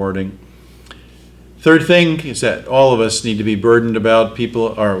as rewarding. Third thing is that all of us need to be burdened about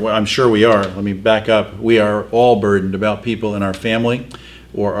people, or well, I'm sure we are. Let me back up. We are all burdened about people in our family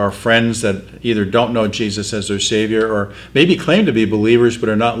or our friends that either don't know Jesus as their Savior or maybe claim to be believers but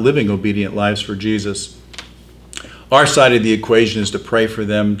are not living obedient lives for Jesus. Our side of the equation is to pray for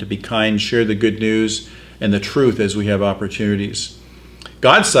them, to be kind, share the good news and the truth as we have opportunities.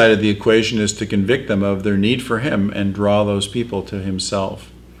 God's side of the equation is to convict them of their need for him and draw those people to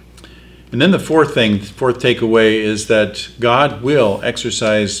himself. And then the fourth takeaway is that God will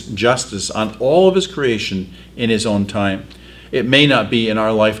exercise justice on all of his creation in his own time. It may not be in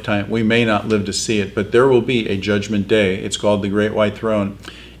our lifetime. We may not live to see it, but there will be a judgment day. It's called the Great White Throne.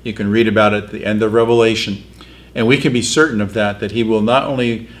 You can read about it at the end of Revelation. And we can be certain of that he will not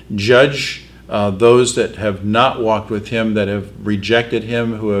only judge those that have not walked with him, that have rejected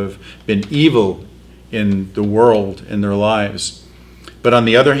him, who have been evil in the world, in their lives. But on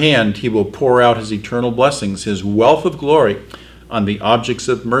the other hand, he will pour out his eternal blessings, his wealth of glory, on the objects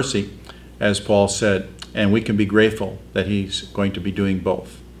of mercy, as Paul said. And we can be grateful that he's going to be doing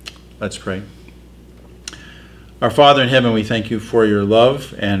both. Let's pray. Our Father in heaven, we thank you for your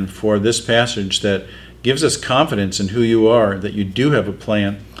love and for this passage that gives us confidence in who you are, that you do have a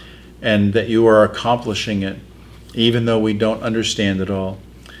plan, and that you are accomplishing it, even though we don't understand it all.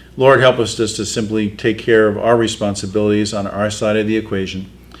 Lord, help us just to simply take care of our responsibilities on our side of the equation.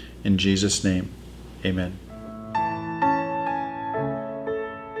 In Jesus' name, amen.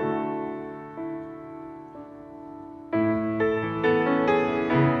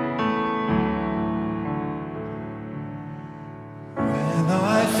 When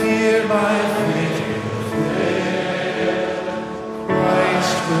I fear my faith will fail,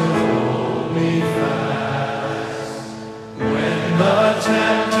 Christ will hold me fast. When the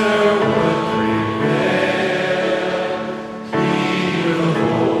tempter would prevail, he will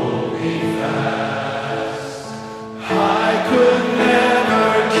hold me fast. I could never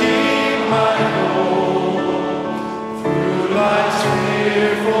keep my hold through life's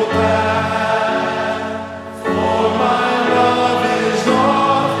fearful path, for my love is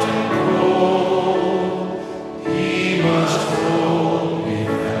often cold. He must hold me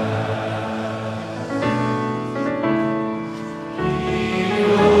fast. He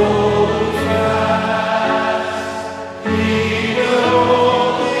will hold me fast. He will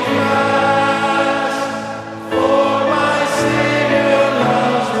hold me fast. For my Savior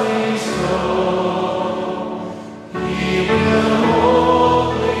loves me so. He will hold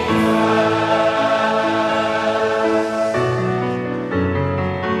me fast.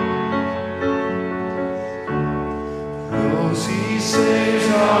 Those he saves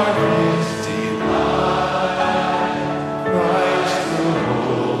are his delight. Christ will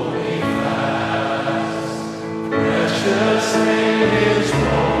hold me fast. Precious in his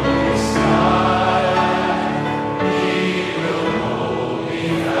holy sight, he will hold me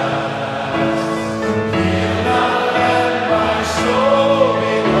fast. He'll not let my soul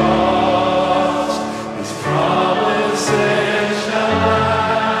be lost. His promises shall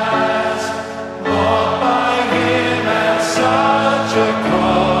last. Bought by him at such a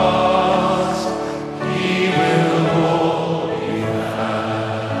cost, he will hold me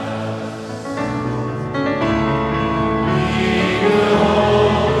fast. He will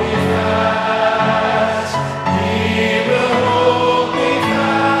hold me fast. He will hold me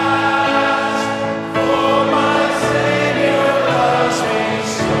fast. For my Savior loves me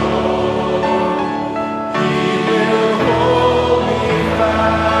so. He will hold me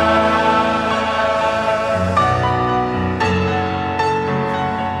fast.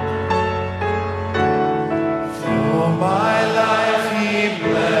 For my life he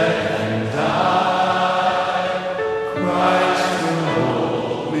bled and died. Christ will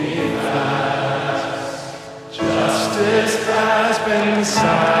hold me fast. Justice has been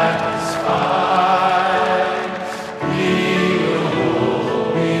satisfied. He will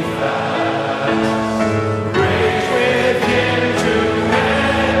hold me fast. Raised with him to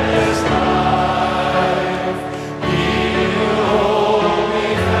endless life. He will hold me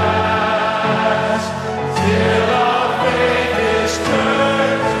fast. Till our faith is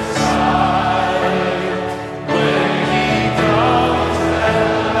turned to sight. When he comes at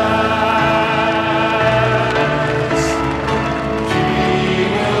last, he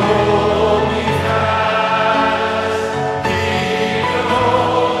will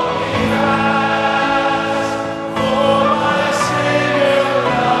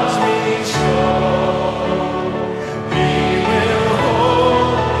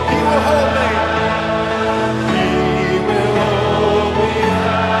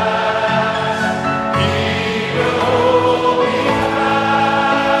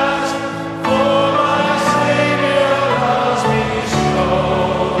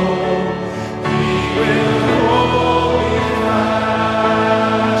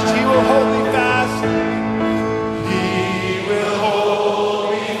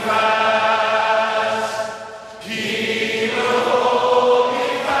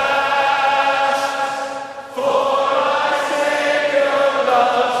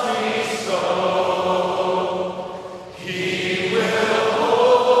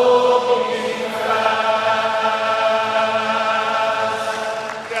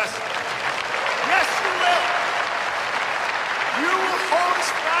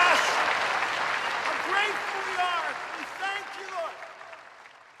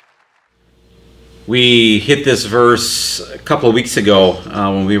We hit this verse a couple of weeks ago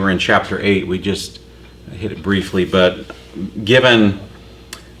when we were in chapter 8. We just hit it briefly, but given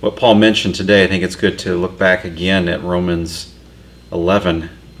what Paul mentioned today, I think it's good to look back again at Romans 11,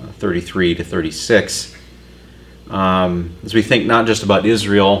 33 to 36. As we think not just about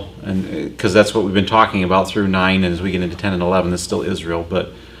Israel, and because that's what we've been talking about through 9, and as we get into 10 and 11, it's still Israel,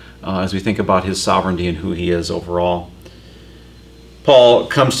 but as we think about his sovereignty and who he is overall. Paul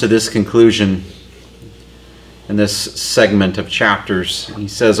comes to this conclusion in this segment of chapters. He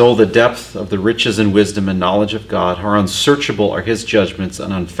says, "Oh, the depth of the riches and wisdom and knowledge of God! How unsearchable are his judgments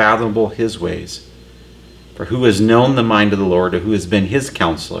and unfathomable his ways. For who has known the mind of the Lord, or who has been his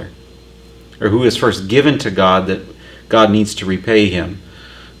counselor? Or who is first given to God that God needs to repay him?"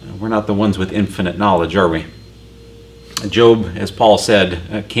 We're not the ones with infinite knowledge, are we? Job, as Paul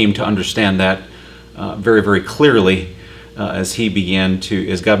said, came to understand that very, very clearly as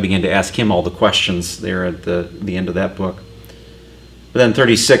God began to ask him all the questions there at the end of that book. But then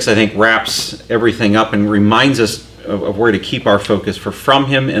 36, I think, wraps everything up and reminds us of where to keep our focus. For from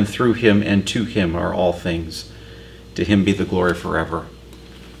him and through him and to him are all things. To him be the glory forever.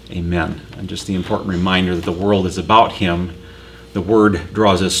 Amen. And just the important reminder that the world is about him. The word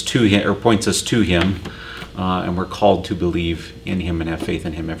draws us to him, or points us to him, and we're called to believe in him and have faith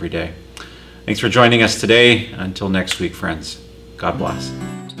in him every day. Thanks for joining us today. Until next week, friends. God bless.